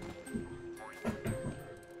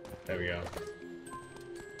 There we go.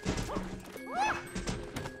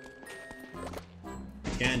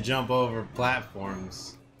 Can't jump over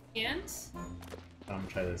platforms. Can't? I'm gonna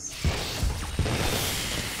try this.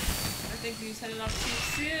 I think you set it off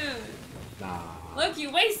too soon. Nah. Look,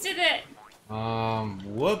 you wasted it!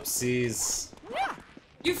 Whoopsies.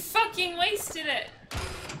 You fucking wasted it!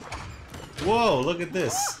 Whoa, look at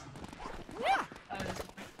this.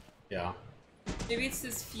 Yeah. Maybe it's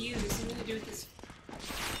this fuse. Something to do with this.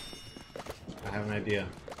 I have an idea.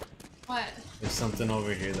 What? There's something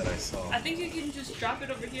over here that I saw. I think you can just drop it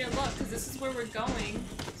over here. Look, because this is where we're going.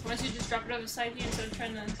 So why don't you just drop it over the side here instead of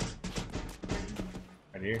trying to...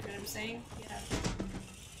 Right here? You know what I'm saying? Yeah.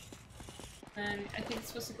 And I think it's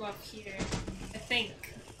supposed to go up here. I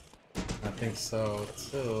think. I think so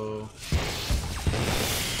too.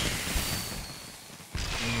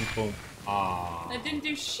 Boom. Ah. That didn't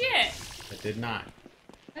do shit! It did not.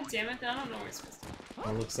 God damn it, then I don't know where it's supposed to go.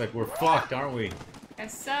 It looks like we're fucked, aren't we?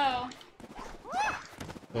 Guess so.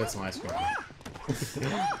 That's some ice cream.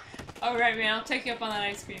 Alright, man, I'll take you up on that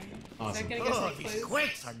ice cream. Awesome. Is that gonna get some these clues?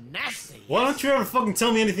 quakes are nasty. Why don't you ever fucking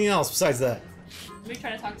tell me anything else besides that? Let me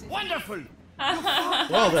try to talk to you. Wonderful!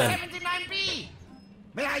 Well then. 79B!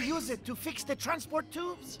 May I use it to fix the transport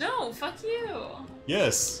tubes? No, fuck you.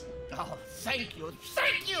 Yes. Oh, thank you,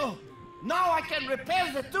 thank you! Now I can repair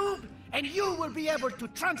the tube, and you will be able to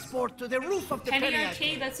transport to the roof of the Penny Penny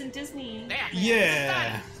Arcade, that's in Disney. There.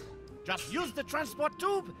 Yeah. Just use the transport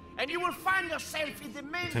tube, and you will find yourself in the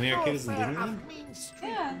main Penny Arcade is in thoroughfare Disneyland? of Main Street.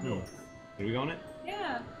 Yeah. No. Did we go on it?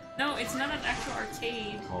 Yeah. No, it's not an actual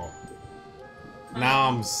arcade. Oh. Now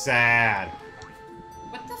I'm sad.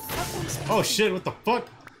 What the fuck are we supposed Oh to shit, what the fuck?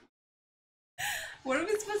 What are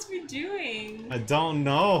we supposed to be doing? I don't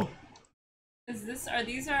know. Are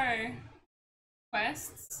these our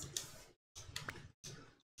quests?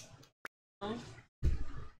 Oh.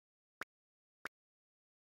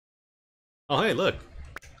 Oh hey, look.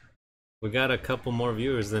 We got a couple more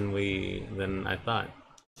viewers than I thought.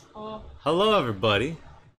 Oh. Hello everybody.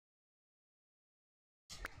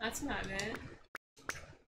 That's not it.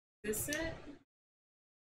 Is this it?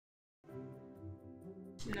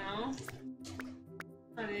 No.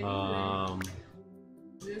 Not it either.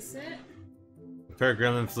 Is this it? Repair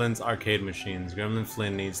Gremlin Flynn's arcade machines. Gremlin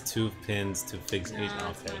Flynn needs 2 pins to fix No, each.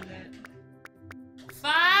 that's Okay. not it.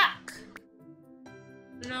 Fuck!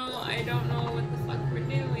 No, I don't know what the fuck we're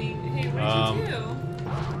doing. Hey, what did you do?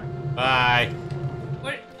 Bye.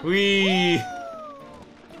 What? Wee.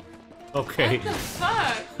 Okay. What the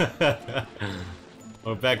fuck?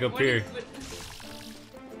 We're back up here.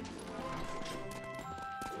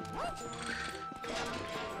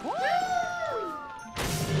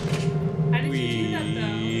 How did you do that though?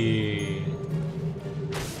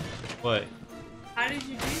 What? How did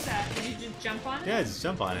you do that? Did you just jump on it? Yeah, just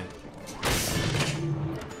jump on it.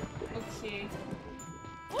 Okay.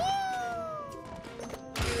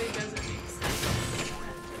 Really doesn't make sense.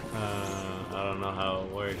 I don't know how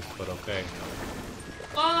it works, but okay.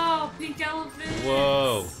 Oh, pink elephant!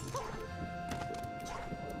 Whoa.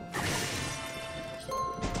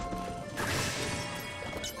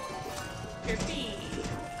 Trippy.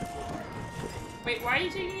 Wait, why are you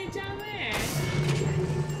taking it down there?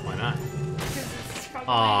 Why not? Because it's probably...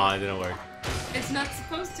 Aw, it didn't work. It's not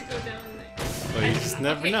supposed to go down there. Well, you just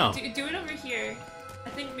never know. Do it over here. I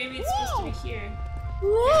think maybe it's supposed to be here.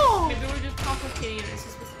 Whoa! Maybe we're just complicating it. It's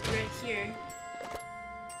supposed to be right here.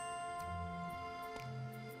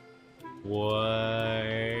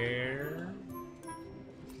 Where?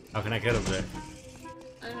 How can I get up there?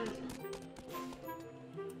 I don't know.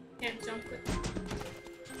 Can't jump it.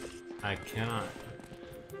 I cannot.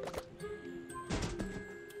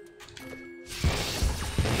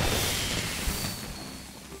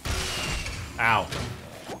 Ow.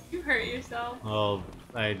 You hurt yourself. Oh,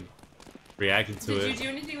 I reacted to Did it. you do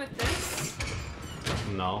anything with this?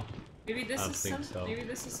 No. Maybe this I don't is think something. so. Maybe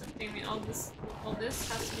this is something. I mean, all this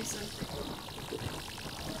has to be something.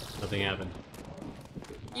 Nothing happened.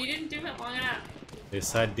 You didn't do it long enough.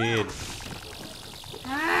 Yes, I did.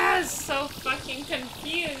 Ah, it's so fucking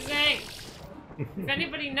confusing. If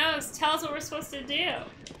anybody knows, tell us what we're supposed to do.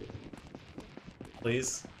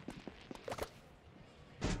 Please.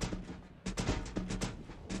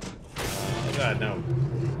 Oh god, no.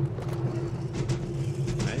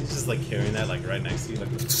 Man, he's just like carrying that like right next to you, like.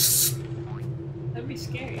 That'd be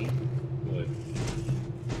scary. Would.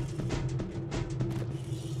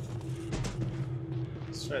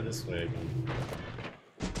 Let's try this way again.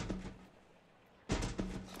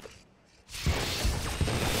 I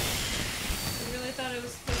really thought it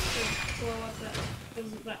was supposed to blow up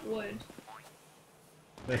that wood.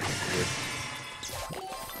 That's weird.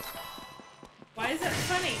 Why is that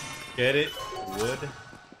funny? Get it? Wood?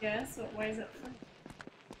 Yes, but why is that funny?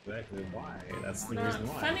 Exactly why. That's the Not reason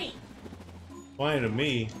why. funny. Fine to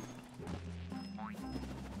me.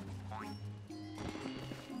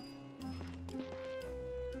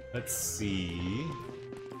 Let's see.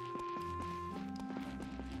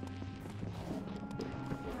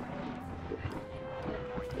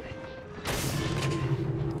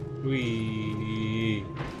 Wee.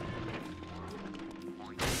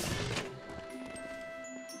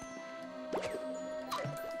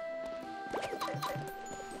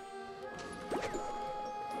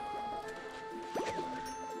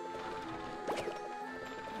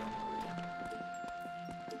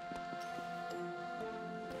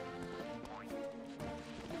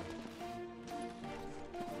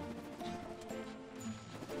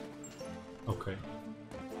 Okay.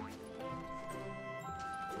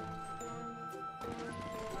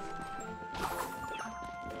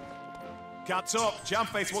 Cat's up.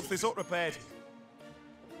 Jamface wants this hut repaired.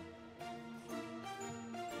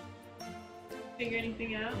 Figure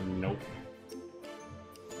anything out? Nope.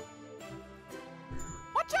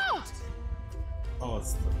 Watch out! Oh,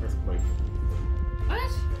 it's the earthquake.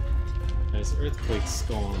 What? There's earthquakes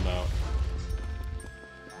going about.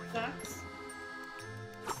 Sucks.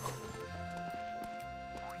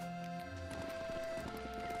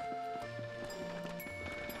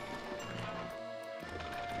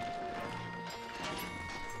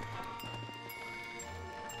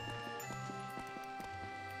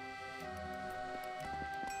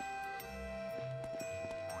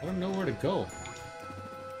 I don't know where to go.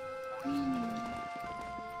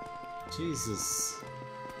 Jesus.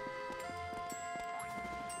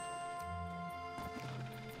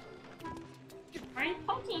 Why are you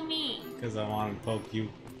poking me? Because I want to poke you.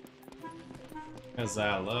 Because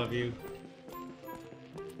I love you.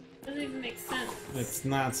 Doesn't even make sense. It's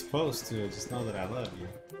not supposed to. Just know that I love you.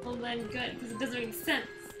 Well then, good, because it doesn't make sense.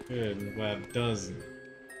 Good. I'm glad it doesn't.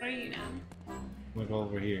 Where are you now? Look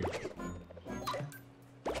over here.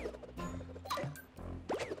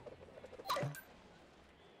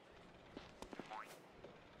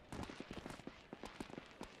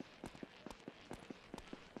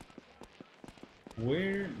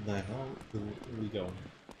 Where the hell do we go?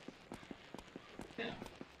 Yeah.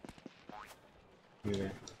 You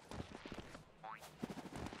there?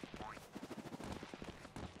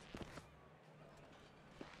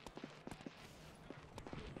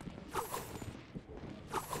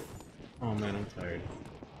 Oh man, I'm tired.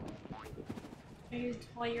 Are you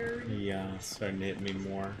tired? Yeah, it's starting to hit me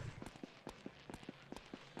more.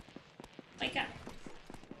 Wake up.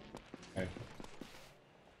 Okay.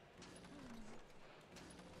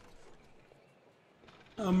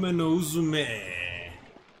 I'm an Uzume.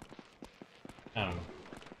 I don't know.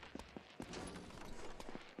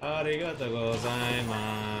 Arigatou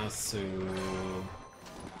gozaimasu.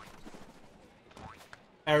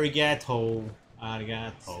 Arigato.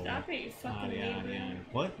 Arigato. Stop it, you fucking weeb.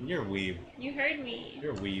 What? You're a weeb. You heard me.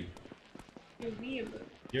 You're a weeb. You're a weeb.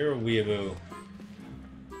 You're a weeaboo.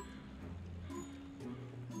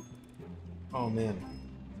 Oh man.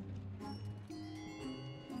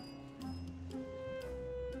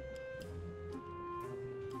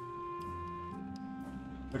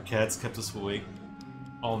 Our cats kept us awake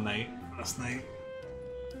all night last night.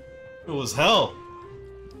 It was hell!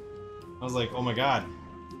 I was like, oh my god.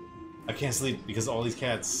 I can't sleep because all these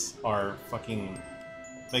cats are fucking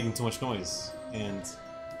making too much noise. And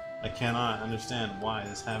I cannot understand why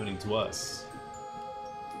this is happening to us.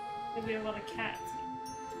 There'll be a lot of cats.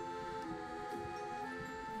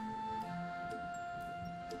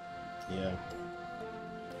 Yeah.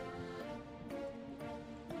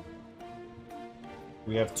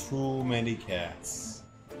 We have too many cats.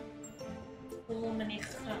 Too many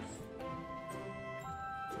stuff.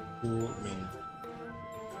 Too many.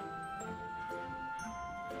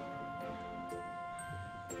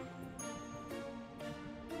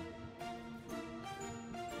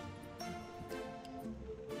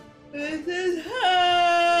 This is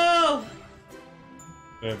hell!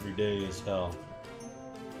 Every day is hell.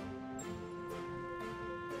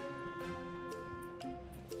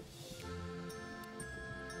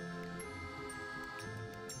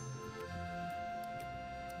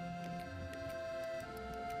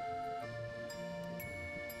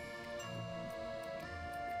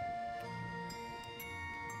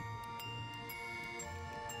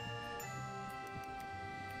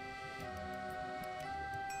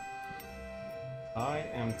 I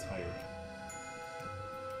am tired.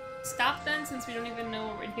 Stop then, since we don't even know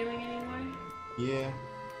what we're doing anymore. Yeah.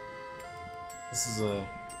 This is a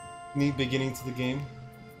neat beginning to the game.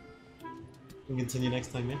 We can continue next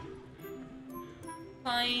time, yeah?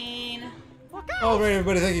 Fine. look out! Alright,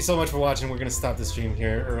 everybody, thank you so much for watching. We're gonna stop the stream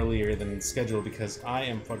here earlier than scheduled because I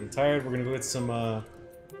am fucking tired. We're gonna go get some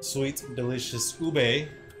sweet, delicious ube.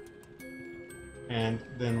 And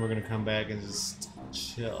then we're gonna come back and just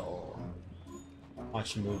chill.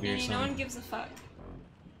 Watch a movie or something. No one gives a fuck.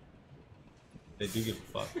 They do give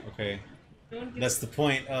a fuck, okay. No one gives That's the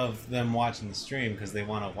point of them watching the stream, because they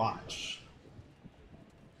want to watch.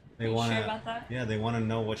 They want to. Sure about that? Yeah, they want to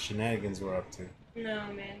know what shenanigans we're up to. No,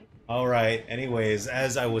 man. Alright, anyways,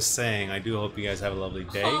 as I was saying, I do hope you guys have a lovely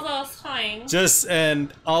day. Hold us fine.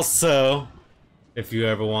 And also, if you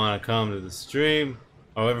ever want to come to the stream,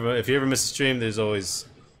 or if you ever miss a stream, there's always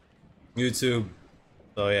YouTube.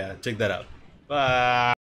 So yeah, check that out. Bye!